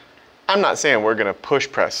I'm not saying we're going to push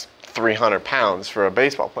press 300 pounds for a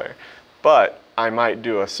baseball player, but I might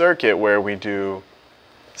do a circuit where we do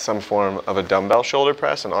some form of a dumbbell shoulder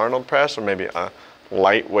press, an Arnold press, or maybe a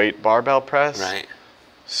lightweight barbell press. Right.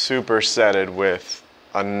 Supersetted with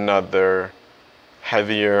another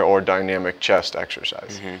heavier or dynamic chest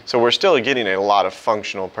exercise. So we're still getting a lot of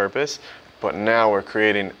functional purpose, but now we're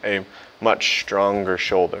creating a much stronger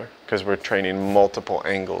shoulder because we're training multiple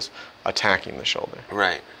angles attacking the shoulder.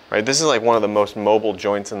 Right. Right. This is like one of the most mobile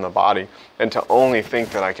joints in the body, and to only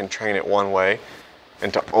think that I can train it one way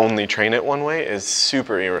and to only train it one way is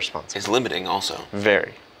super irresponsible. It's limiting also.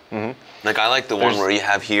 Very. Like I like the one where you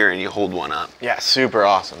have here and you hold one up. Yeah, super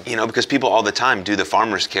awesome. You know, because people all the time do the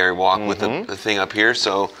farmer's carry walk with the thing up here.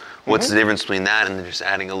 So what's the difference between that and then just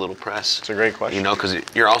adding a little press? It's a great question. You know, because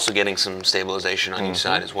you're also getting some stabilization on each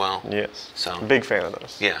side as well. Yes. So big fan of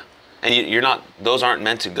those. Yeah, and you're not; those aren't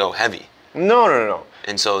meant to go heavy. No.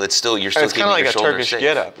 And so you're still keeping your shoulder safe. It's kind of like a Turkish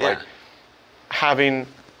get-up, yeah. like having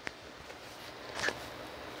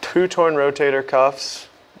 2 torn rotator cuffs,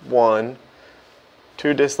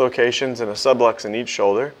 2 dislocations and a sublux in each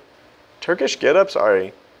shoulder. Turkish get-ups are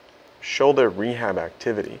a shoulder rehab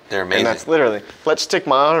activity. They're amazing. And that's literally, let's stick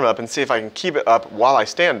my arm up and see if I can keep it up while I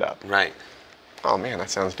stand up. Right. Oh man, that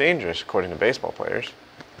sounds dangerous according to baseball players.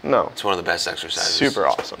 No. It's one of the best exercises. Super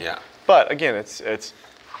awesome. Yeah. But again, it's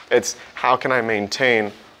how can I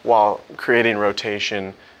maintain while creating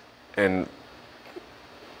rotation and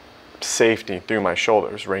safety through my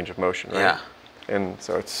shoulders, range of motion, right? Yeah. And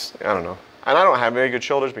so I don't know. And I don't have very good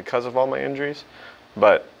shoulders because of all my injuries,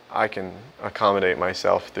 but I can accommodate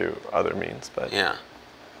myself through other means. But yeah.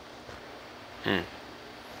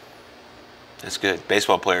 That's good.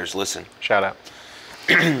 Baseball players, listen. Shout out.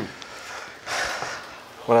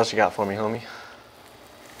 What else you got for me, homie?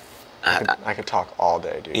 I could talk all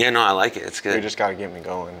day, dude. Yeah, no, I like it. It's good. You just got to get me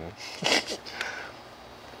going.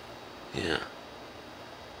 Yeah.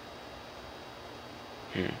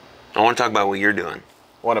 I want to talk about what you're doing.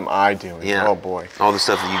 What am I doing? Yeah. Oh boy. All the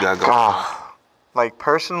stuff that you got going. Like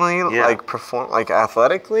personally, like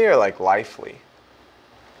athletically, or like lifely?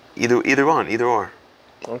 Either one, either or.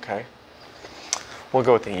 Okay. We'll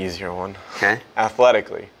go with the easier one. Okay.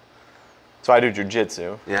 Athletically. So I do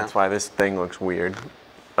jujitsu. Yeah. That's why this thing looks weird.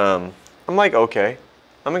 I'm like okay.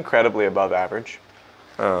 I'm incredibly above average.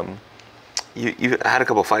 You had a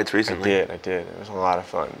couple fights recently. I did. It was a lot of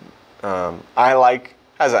fun. I like,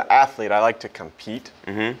 as an athlete, I like to compete.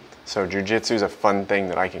 So jiu-jitsu is a fun thing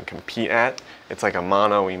that I can compete at. It's like a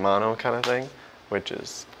mano-a-mano kind of thing, which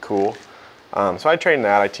is cool. So I train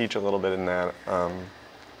that. I teach a little bit in that.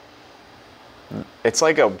 It's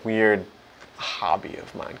like a weird hobby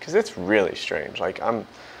of mine because it's really strange. Like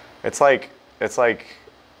it's like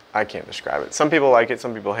I can't describe it. Some people like it,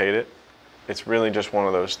 some people hate it. It's really just one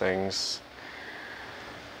of those things.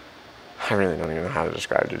 I really don't even know how to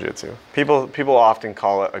describe jiu-jitsu. People often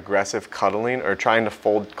call it aggressive cuddling or trying to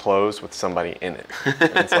fold clothes with somebody in it.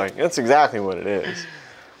 And it's like, that's exactly what it is.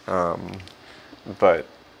 But,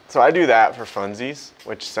 so I do that for funsies,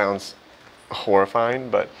 which sounds horrifying,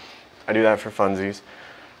 but I do that for funsies.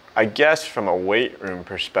 I guess from a weight room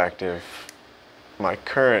perspective, my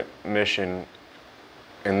current mission,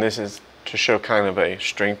 and this is to show kind of a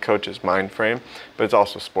strength coach's mind frame, but it's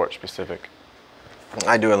also sport specific.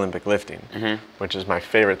 I do Olympic lifting, which is my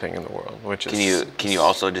favorite thing in the world. Can you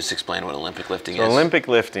also just explain what Olympic lifting is? Olympic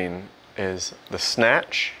lifting is the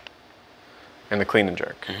snatch and the clean and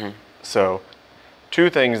jerk. So, two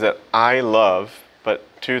things that I love, but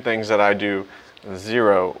two things that I do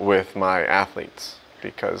zero with my athletes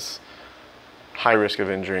because high risk of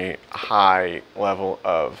injury, high level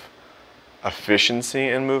of efficiency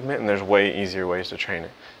in movement, and there's way easier ways to train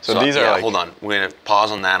it. So these are like, hold on. We're going to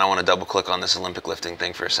pause on that. I want to double click on this Olympic lifting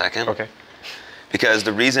thing for a second. Okay. Because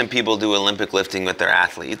the reason people do Olympic lifting with their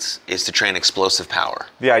athletes is to train explosive power.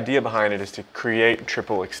 The idea behind it is to create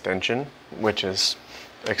triple extension, which is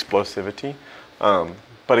explosivity.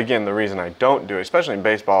 But again, the reason I don't do it, especially in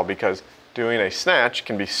baseball, because doing a snatch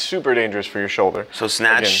can be super dangerous for your shoulder. So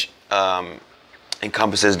snatch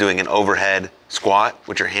encompasses doing an overhead squat,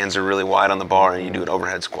 which your hands are really wide on the bar, and you do an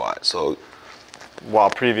overhead squat. So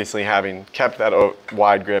while previously having kept that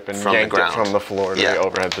wide grip and yanked it from the floor to the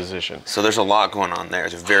overhead position. So there's a lot going on there.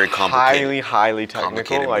 It's a very complicated, highly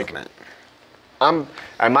technical. Like, movement. I'm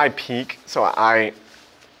at my peak, so at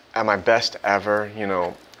my best ever, you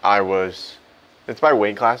know, it's by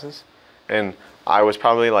weight classes, and I was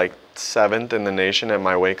probably like 7th in the nation at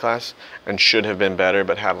my weight class and should have been better,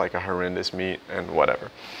 but had like a horrendous meet and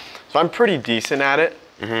whatever. So I'm pretty decent at it.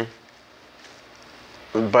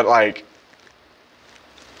 But like,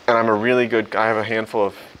 and I'm a really good, I have a handful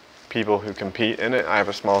of people who compete in it. I have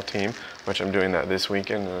a small team, which I'm doing that this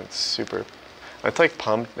weekend, and it's like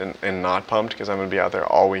pumped and not pumped because I'm going to be out there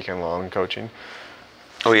all weekend long coaching.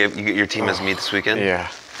 Oh yeah, your team has meet this weekend? Yeah.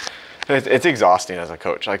 It's exhausting as a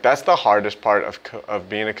coach. Like, that's the hardest part of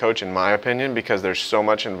being a coach, in my opinion, because there's so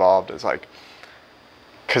much involved. It's like,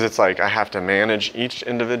 because it's like I have to manage each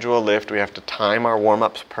individual lift. We have to time our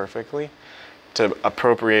warm-ups perfectly to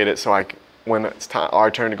appropriate it so when it's our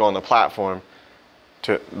turn to go on the platform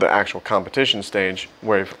to the actual competition stage,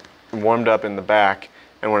 we've warmed up in the back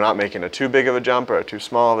and we're not making a too big of a jump or a too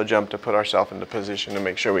small of a jump to put ourselves into position to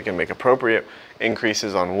make sure we can make appropriate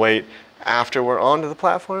increases on weight after we're onto the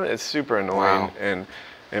platform. It's super annoying and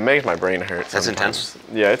it makes my brain hurt sometimes. That's intense.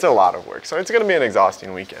 Yeah, it's a lot of work. So it's going to be an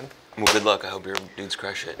exhausting weekend. Well, good luck. I hope your dudes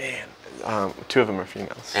crush it. Man, 2 of them are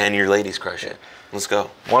females. And your ladies crush it. Let's go.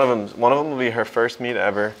 One of them will be her first meet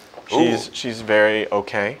ever. She's very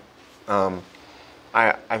okay.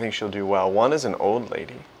 I think she'll do well. One is an old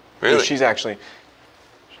lady. Really? She's actually,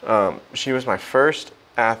 she was my first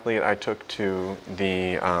athlete I took to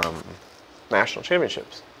the national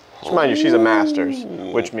championships. So mind you, she's a master's,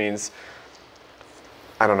 which means,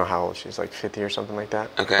 I don't know how old she's, like 50 or something like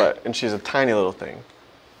that. Okay. And she's a tiny little thing.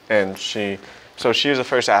 And so she was the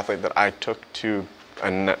first athlete that I took to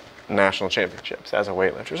a national championships as a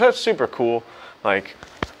weightlifter. So that's super cool. Like,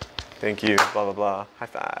 thank you, blah, blah, blah, high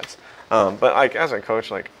fives. But like, as a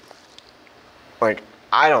coach, like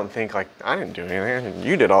I don't think, like, I didn't do anything.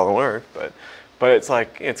 You did all the work, but it's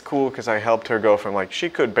like, it's cool because I helped her go from, like,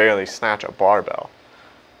 she could barely snatch a barbell,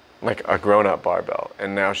 like a grown-up barbell,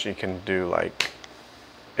 and now she can do like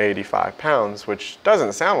 85 pounds, which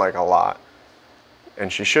doesn't sound like a lot,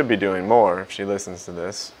 and she should be doing more if she listens to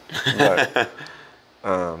this, but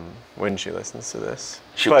when she listens to this.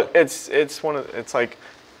 But it's like,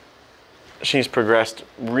 she's progressed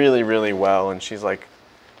really, really well, and she's like,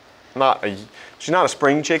 she's not a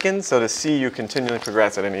spring chicken, so to see you continually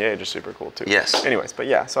progress at any age is super cool too. Yes. Anyways, but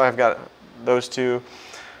yeah, so I've got those two.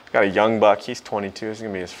 I've got a young buck, he's 22, this is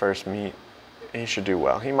gonna be his first meet. He should do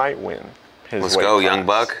well. He might win his Let's weight go, class. young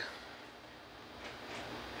buck.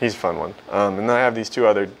 He's a fun one. And then I have these two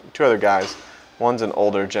other guys. One's an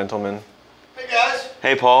older gentleman. Hey guys.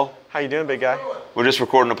 Hey Paul. How you doing, big guy? We're just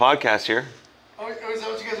recording a podcast here. Oh, is that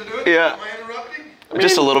what you guys are doing? Yeah. Am I interrupting?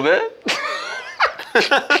 Just a little bit.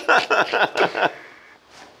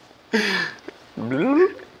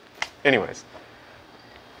 Anyways.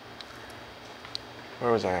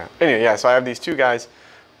 Where was I at? Anyway, yeah, so I have these two guys.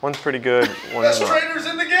 One's pretty good, one's Best not. trainers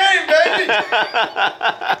in the game, baby!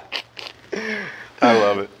 I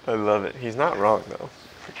love it. I love it. He's not wrong, though.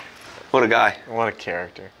 What a guy. What a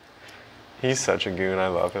character. He's such a goon. I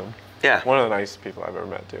love him. Yeah. One of the nicest people I've ever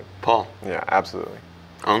met, too. Paul Yeah, absolutely.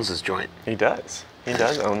 owns this joint. He does. He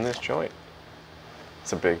does own this joint.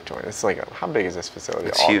 It's a big joint. It's like, how big is this facility?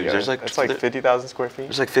 It's huge. altogether? There's like- it's like 50,000 square feet.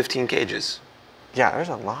 There's like 15 cages. Yeah, there's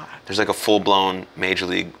a lot. There's like a full-blown Major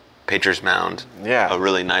League pitcher's mound. Yeah. A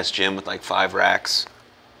really nice gym with like 5 racks.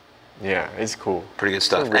 Yeah, it's cool. Pretty good It's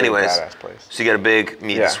stuff. a really Anyways, badass place. so you got a big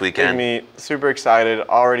meet Yeah, this weekend. big meet. Super excited.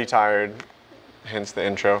 Already tired. Hence the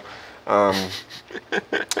intro.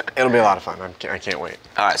 It'll be a lot of fun. I can't wait.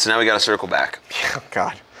 All right, so now we got to circle back. Oh,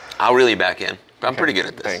 God. I'll reel you back in. I'm pretty good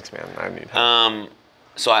at this. Thanks, man. I need help.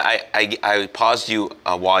 So I paused you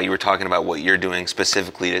while you were talking about what you're doing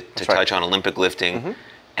specifically to right. touch on Olympic lifting,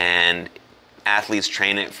 and athletes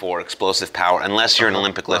train it for explosive power. Unless you're an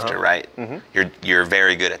Olympic lifter, right? You're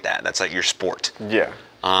very good at that. That's like your sport. Yeah.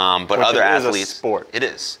 But Which other it is a athletes, sport. it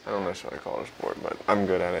is. I don't necessarily call it a sport, but I'm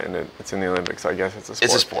good at it, and it's in the Olympics, so I guess it's a sport.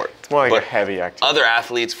 It's a sport. It's more like But a heavy activity. Other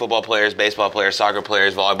athletes, football players, baseball players, soccer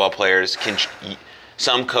players, volleyball players,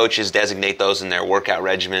 some coaches designate those in their workout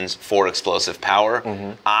regimens for explosive power.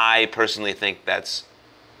 I personally think that's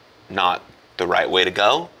not the right way to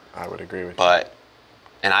go, I would agree with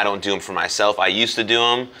and I don't do them for myself. I used to do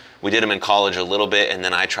them. We did them in college a little bit, and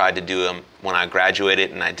then I tried to do them when I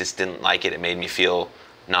graduated, and I just didn't like it. It made me feel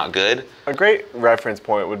not good. you. A great reference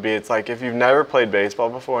point would be, it's like if you've never played baseball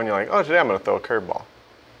before and you're like, oh, today I'm going to throw a curveball.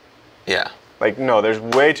 Yeah. Like, no, there's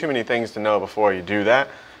way too many things to know before you do that.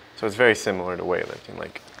 So it's very similar to weightlifting.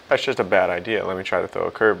 Like, that's just a bad idea. Let me try to throw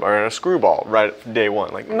a curve or a screwball right day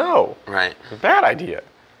one. Like, no, Right. it's a bad idea.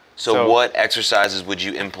 So what exercises would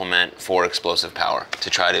you implement for explosive power to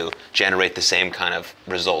try to generate the same kind of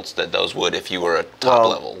results that those would if you were a top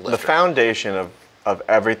level lifter? The foundation of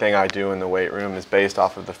everything I do in the weight room is based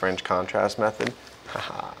off of the French contrast method,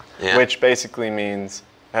 Yeah. which basically means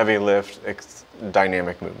heavy lift,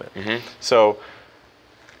 dynamic movement. Mm-hmm. So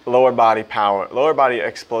lower body power, lower body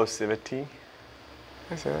explosivity. Did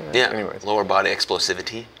I say that right? Yeah. Anyways, Lower body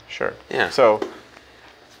explosivity. sure. Yeah. So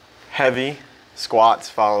heavy squats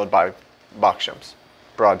followed by box jumps,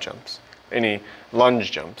 broad jumps, any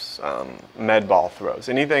lunge jumps, med ball throws,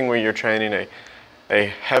 anything where you're training a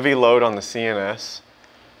heavy load on the CNS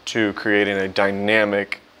to creating a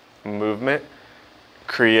dynamic movement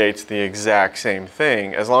creates the exact same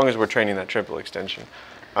thing as long as we're training that triple extension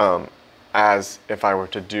as if I were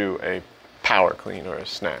to do a power clean or a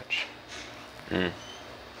snatch.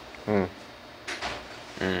 TV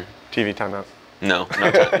timeout. No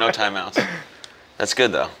timeouts. That's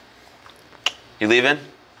good though. You leaving?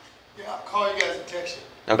 Yeah, I'll call you guys and text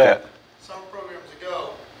you. Okay. Bet. Summer programs to go.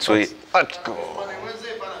 Sweet. Let's It's go. Monday, Wednesday,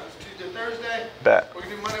 find out if it's Tuesday, Thursday. Bet. We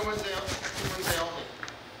can do Monday, Wednesday only.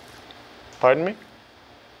 Pardon me?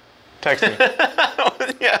 Text me.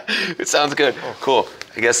 Yeah, it sounds good. Cool.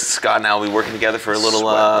 I guess Scott and I will be working together for a little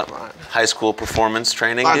Sweat my mind. high school performance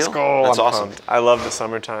training Let's deal. go. That's I'm awesome. pumped. I love the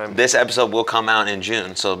summertime. This episode will come out in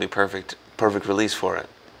June, so it'll be perfect release for it.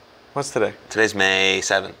 What's today? Today's May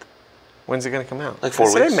 7th. When's it going to come out? Like 4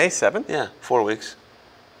 Is weeks. today May 7th? Yeah, 4 weeks.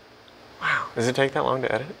 Wow. Does it take that long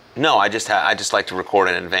to edit? No, I just like to record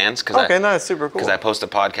in advance because Okay, no, it's super cool. I post a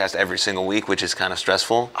podcast every single week, which is kind of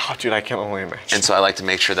stressful. Oh, dude, I can only imagine. And so I like to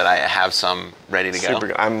make sure that I have some ready to go. Super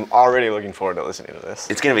good. I'm already looking forward to listening to this.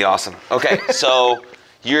 It's gonna be awesome. Okay, so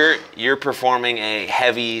you're performing a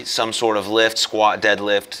heavy, some sort of lift, squat,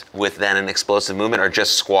 deadlift with then an explosive movement, or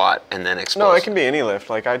just squat and then explosive? No, it can be any lift.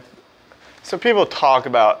 So people talk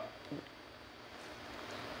about,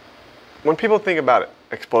 when people think about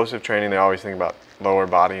explosive training, they always think about lower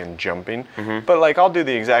body and jumping. But like, I'll do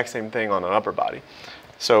the exact same thing on an upper body.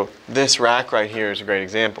 So this rack right here is a great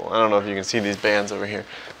example. I don't know if you can see these bands over here.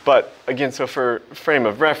 But again, so for frame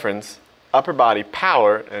of reference, upper body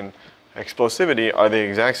power and explosivity are the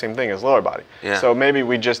exact same thing as lower body. Yeah. So maybe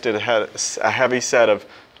we just did a heavy set of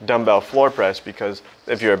dumbbell floor press because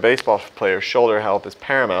if you're a baseball player, shoulder health is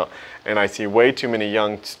paramount. And I see way too many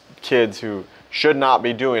young kids who should not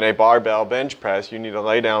be doing a barbell bench press. You need to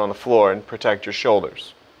lay down on the floor and protect your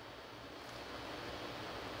shoulders.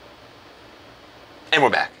 And we're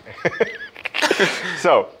back.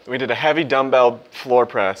 So we did a heavy dumbbell floor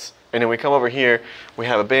press, and then we come over here, we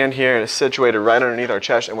have a band here, and it's situated right underneath our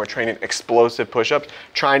chest, and we're training explosive push-ups,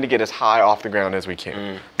 trying to get as high off the ground as we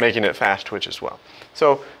can, making it fast twitch as well.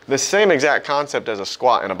 So the same exact concept as a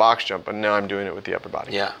squat and a box jump, but now I'm doing it with the upper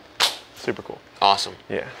body. Yeah. Super cool. Awesome.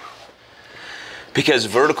 Yeah. Because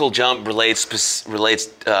vertical jump relates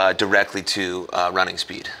directly to running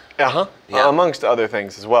speed. Uh-huh. Yeah. Amongst other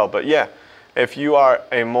things as well. But yeah, if you are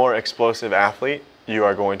a more explosive athlete, you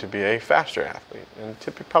are going to be a faster athlete and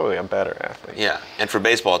typically probably a better athlete. Yeah, and for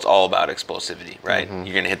baseball, it's all about explosivity, right?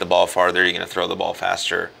 You're going to hit the ball farther, you're going to throw the ball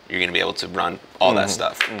faster, you're going to be able to run all that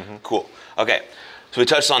stuff. Cool. Okay, So we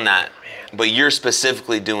touched on that, but you're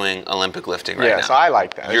specifically doing Olympic lifting right now. Yeah, so I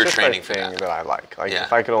like that. You're it's just training a for thing that. that I like. Like Yeah.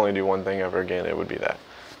 if I could only do one thing ever again, it would be that.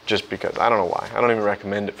 Just because I don't know why. I don't even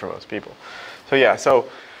recommend it for most people. So yeah, so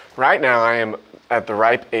right now I am at the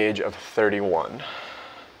ripe age of 31.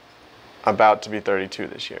 About to be 32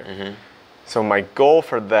 this year. Mm-hmm. So my goal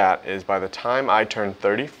for that is by the time I turn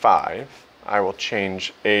 35, I will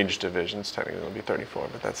change age divisions. Technically it'll be 34,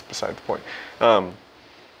 but that's beside the point.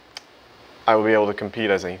 I will be able to compete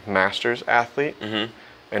as a masters athlete. Mm-hmm.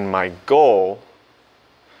 And my goal,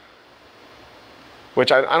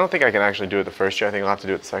 which I don't think I can actually do it the first year. I think I'll have to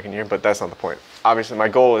do it the second year, but that's not the point. Obviously, my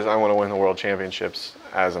goal is I want to win the world championships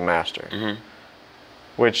as a master.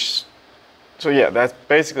 Mm-hmm. So yeah, that's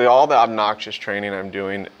basically all the obnoxious training I'm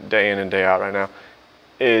doing day in and day out right now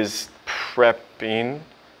is prepping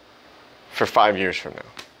for 5 years from now.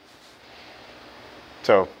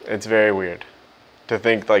 So it's very weird to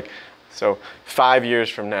think like, so 5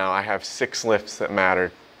 years from now, I have 6 lifts that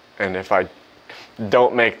matter, and if I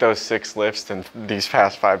don't make those 6 lifts, then these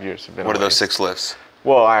past 5 years have been. What are a those waste. 6 lifts?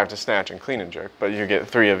 Well, I have to snatch and clean and jerk, but you get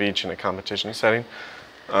 3 of each in a competition setting.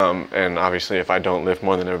 And obviously, if I don't lift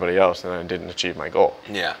more than everybody else, then I didn't achieve my goal,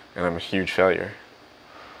 Yeah, and I'm a huge failure.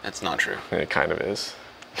 that's not true. And it kind of is.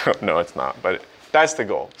 No, it's not, but that's the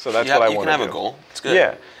goal. So that's Yeah, what I you want can to have do. a goal. It's good.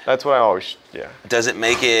 Yeah, that's what I always. Yeah. Does it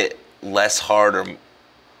make it less hard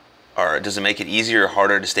or does it make it easier or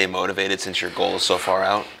harder to stay motivated since your goal is so far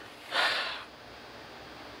out?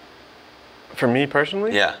 For me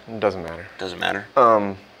personally, Yeah. it doesn't matter. Doesn't matter?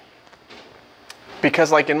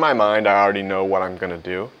 Because like in my mind, I already know what I'm gonna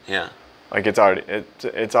do. Yeah. Like it's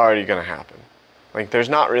already gonna happen. Like there's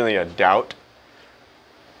not really a doubt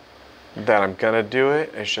that I'm gonna do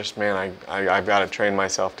it. It's just, man, I've got to train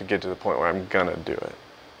myself to get to the point where I'm gonna do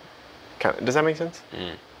it. Does that make sense?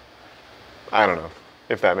 Mm. I don't know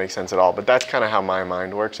if that makes sense at all, but that's kind of how my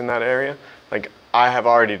mind works in that area. Like I have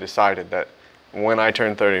already decided that when I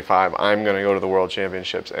turn 35, I'm gonna go to the World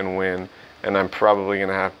Championships and win, and I'm probably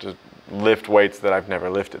gonna have to lift weights that I've never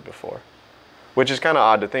lifted before. Which is kind of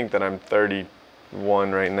odd to think that I'm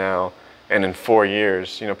 31 right now, and in 4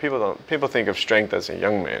 years, you know, people think of strength as a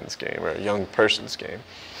young man's game or a young person's game.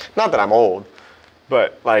 Not that I'm old,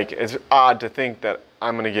 but like it's odd to think that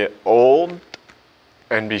I'm gonna get old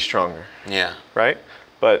and be stronger, Yeah. right?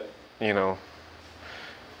 But you know,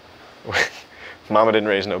 Mama didn't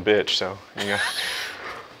raise no bitch, so you know.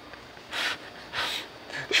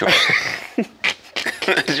 Sure.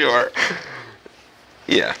 Sure.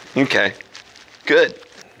 Yeah. Okay. Good.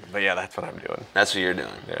 But yeah, that's what I'm doing. That's what you're doing.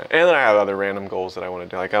 Yeah, and then I have other random goals that I want to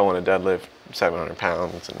do. Like I want to deadlift 700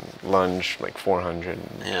 pounds and lunge like 400.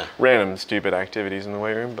 And Yeah. Random stupid activities in the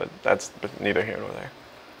weight room, but that's neither here nor there.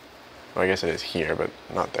 Well, I guess it is here, but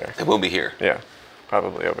not there. It will be here. Yeah,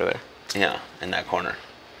 probably over there. Yeah, in that corner.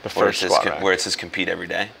 The Where it first says squat rack. where it says compete every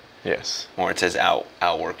day, Yes. or it says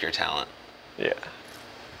outwork your talent. Yeah.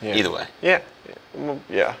 Yeah. Either way. Yeah. Well,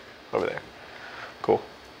 yeah. Over there. Cool.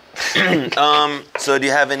 So do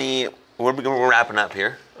you have any? We're wrapping up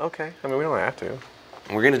here. Okay. I mean, we don't have to.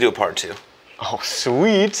 We're gonna do a part 2 Oh,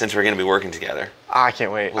 sweet. since we're gonna be working together. I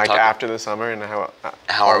can't wait. We'll like talk- after the summer and how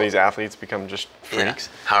How all our- these athletes become just Yeah. freaks.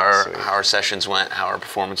 How Sweet. our sessions went, how our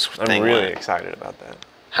performance I'm thing really went, excited about that.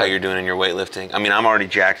 how you're doing in your weightlifting. I mean, I'm already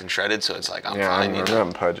jacked and shredded, so it's like I'm Yeah, fine. You know?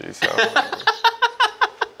 I'm pudgy, so.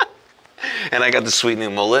 And I got the sweet new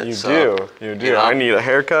mullet. You so, do. You do. you know, I need a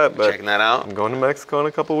haircut, but checking that out. I'm going to Mexico in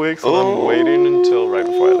a couple weeks, and I'm waiting until right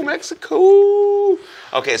before I leave. Mexico.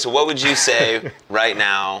 Okay, so what would you say right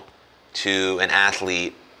now to an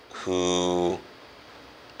athlete who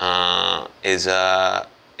is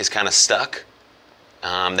kind of stuck?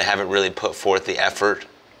 They haven't really put forth the effort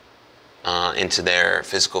into their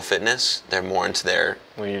physical fitness. They're more into their.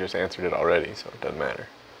 Well, you just answered it already, so it doesn't matter.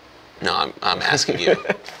 No, I'm asking you.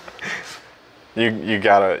 You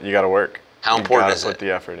gotta work. How important you is gotta it? put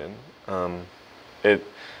the effort in.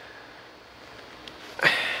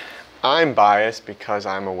 I'm biased because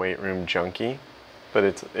I'm a weight room junkie, but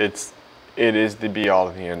it is the be all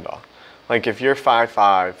and the end all. Like if you're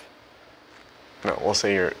 5'5",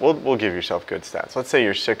 no, we'll give yourself good stats. Let's say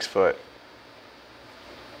you're 6 foot.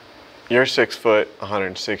 You're 6 foot,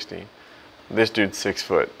 160. This dude's 6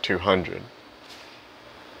 foot, 200.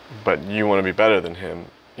 But you want to be better than him.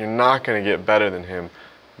 You're not going to get better than him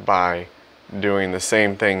by doing the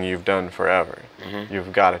same thing you've done forever. Mm-hmm.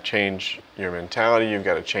 You've got to change your mentality, you've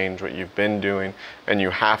got to change what you've been doing, and you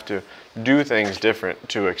have to do things different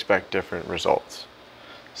to expect different results.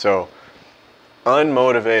 So,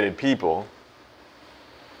 unmotivated people,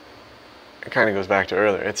 it kind of goes back to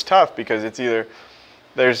earlier. It's tough because it's either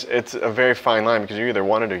it's a very fine line because you either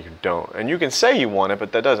want it or you don't. And you can say you want it,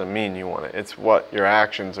 but that doesn't mean you want it. It's what your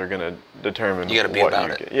actions are going to determine. You got to be what about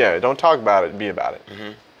you it. get. Yeah, don't talk about it, be about it.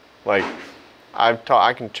 Like,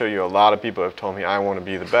 I can show you a lot of people have told me I want to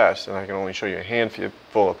be the best, and I can only show you a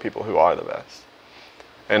handful of people who are the best.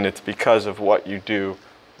 And it's because of what you do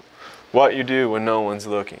when no one's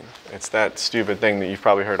looking. It's that stupid thing that you've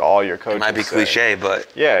probably heard all your coaches say. It might be cliche,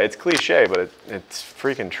 but Yeah, it's cliche, but it's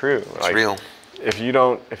freaking true. it's real. If you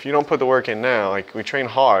don't put the work in now, like we train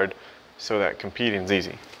hard so that competing's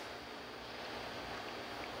easy.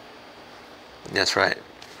 That's right.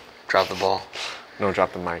 Drop the ball. No,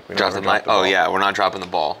 drop the mic. We Drop never the mic. ball. Oh yeah, we're not dropping the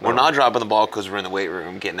ball. We're not dropping the ball because we're in the weight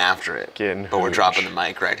room getting after it. But we're huge. dropping the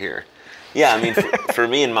mic right here. Yeah, I mean, for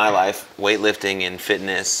me in my life, weightlifting and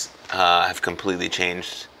fitness have completely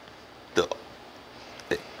changed the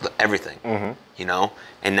everything. You know,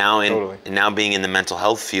 and now Totally. and now being in the mental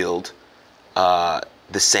health field, the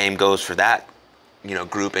same goes for that. You know,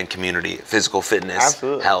 group and community, physical fitness,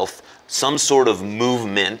 Absolutely. health, some sort of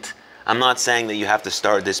movement. I'm not saying that you have to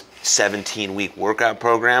start this 17-week workout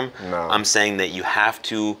program. No. I'm saying that you have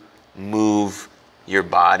to move your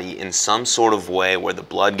body in some sort of way where the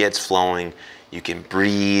blood gets flowing, you can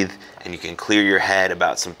breathe, and you can clear your head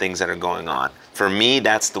about some things that are going on. For me,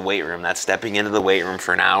 that's the weight room. That's stepping into the weight room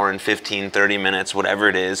for an hour and 15, 30 minutes, whatever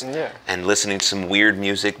it is, Yeah. and listening to some weird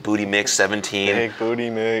music, Booty Mix 17 Big booty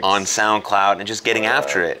mix. on SoundCloud, and just getting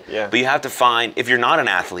after it. Yeah. But you have to find, if you're not an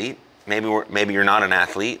athlete, maybe you're not an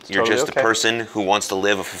athlete, you're Totally just okay. a person who wants to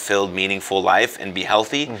live a fulfilled, meaningful life and be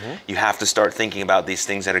healthy, you have to start thinking about these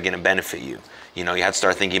things that are going to benefit you. You know, you have to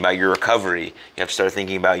start thinking about your recovery. You have to start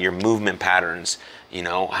thinking about your movement patterns, you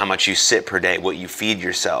know, how much you sit per day, what you feed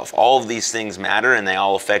yourself. All of these things matter, and they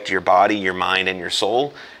all affect your body, your mind, and your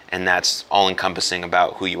soul, and that's all encompassing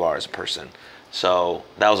about who you are as a person. So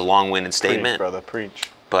that was a long-winded statement. Preach, brother, preach.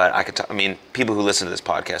 But I mean, people who listen to this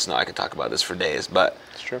podcast know I could talk about this for days, but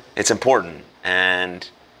It's true. it's important. And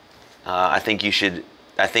I think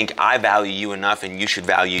I value you enough, and you should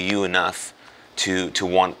value you enough to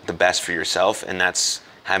want the best for yourself. And that's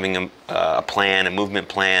having a plan, a movement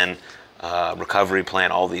plan, recovery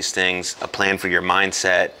plan, all these things, a plan for your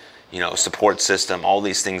mindset, you know, support system, all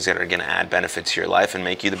these things that are going to add benefit to your life and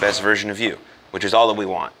make you the best version of you, which is all that we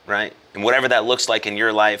want, right? And whatever that looks like in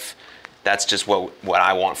your life, that's just what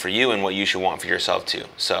I want for you and what you should want for yourself too.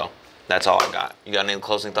 So that's all I got. You got any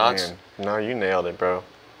closing thoughts? Man, no, you nailed it, bro.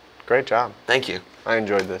 Great job. Thank you. I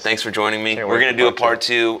enjoyed this. Thanks for joining me. Can't We're wait going to for do a part part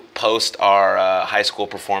two post our high school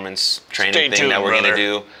performance training Stay thing tuned, that we're going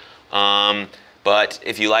to brother. do. But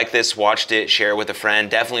if you like this, watched it, share with a friend.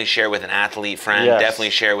 Definitely share with an athlete friend. Yes. Definitely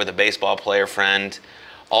share with a baseball player friend.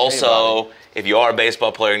 Also, Anybody. if you are a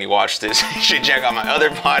baseball player and you watch this, you should check out my other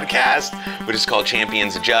podcast, which is called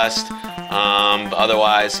Champions Adjust. But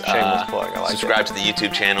otherwise, Shameless plug, I like subscribe to the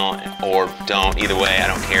YouTube channel or don't. Either way, I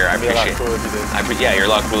don't care. I It'd be a lot appreciate cooler if you did. yeah, you're a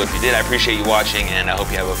lot cooler if you did. I appreciate you watching, and I hope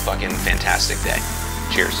you have a fucking fantastic day.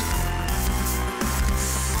 Cheers.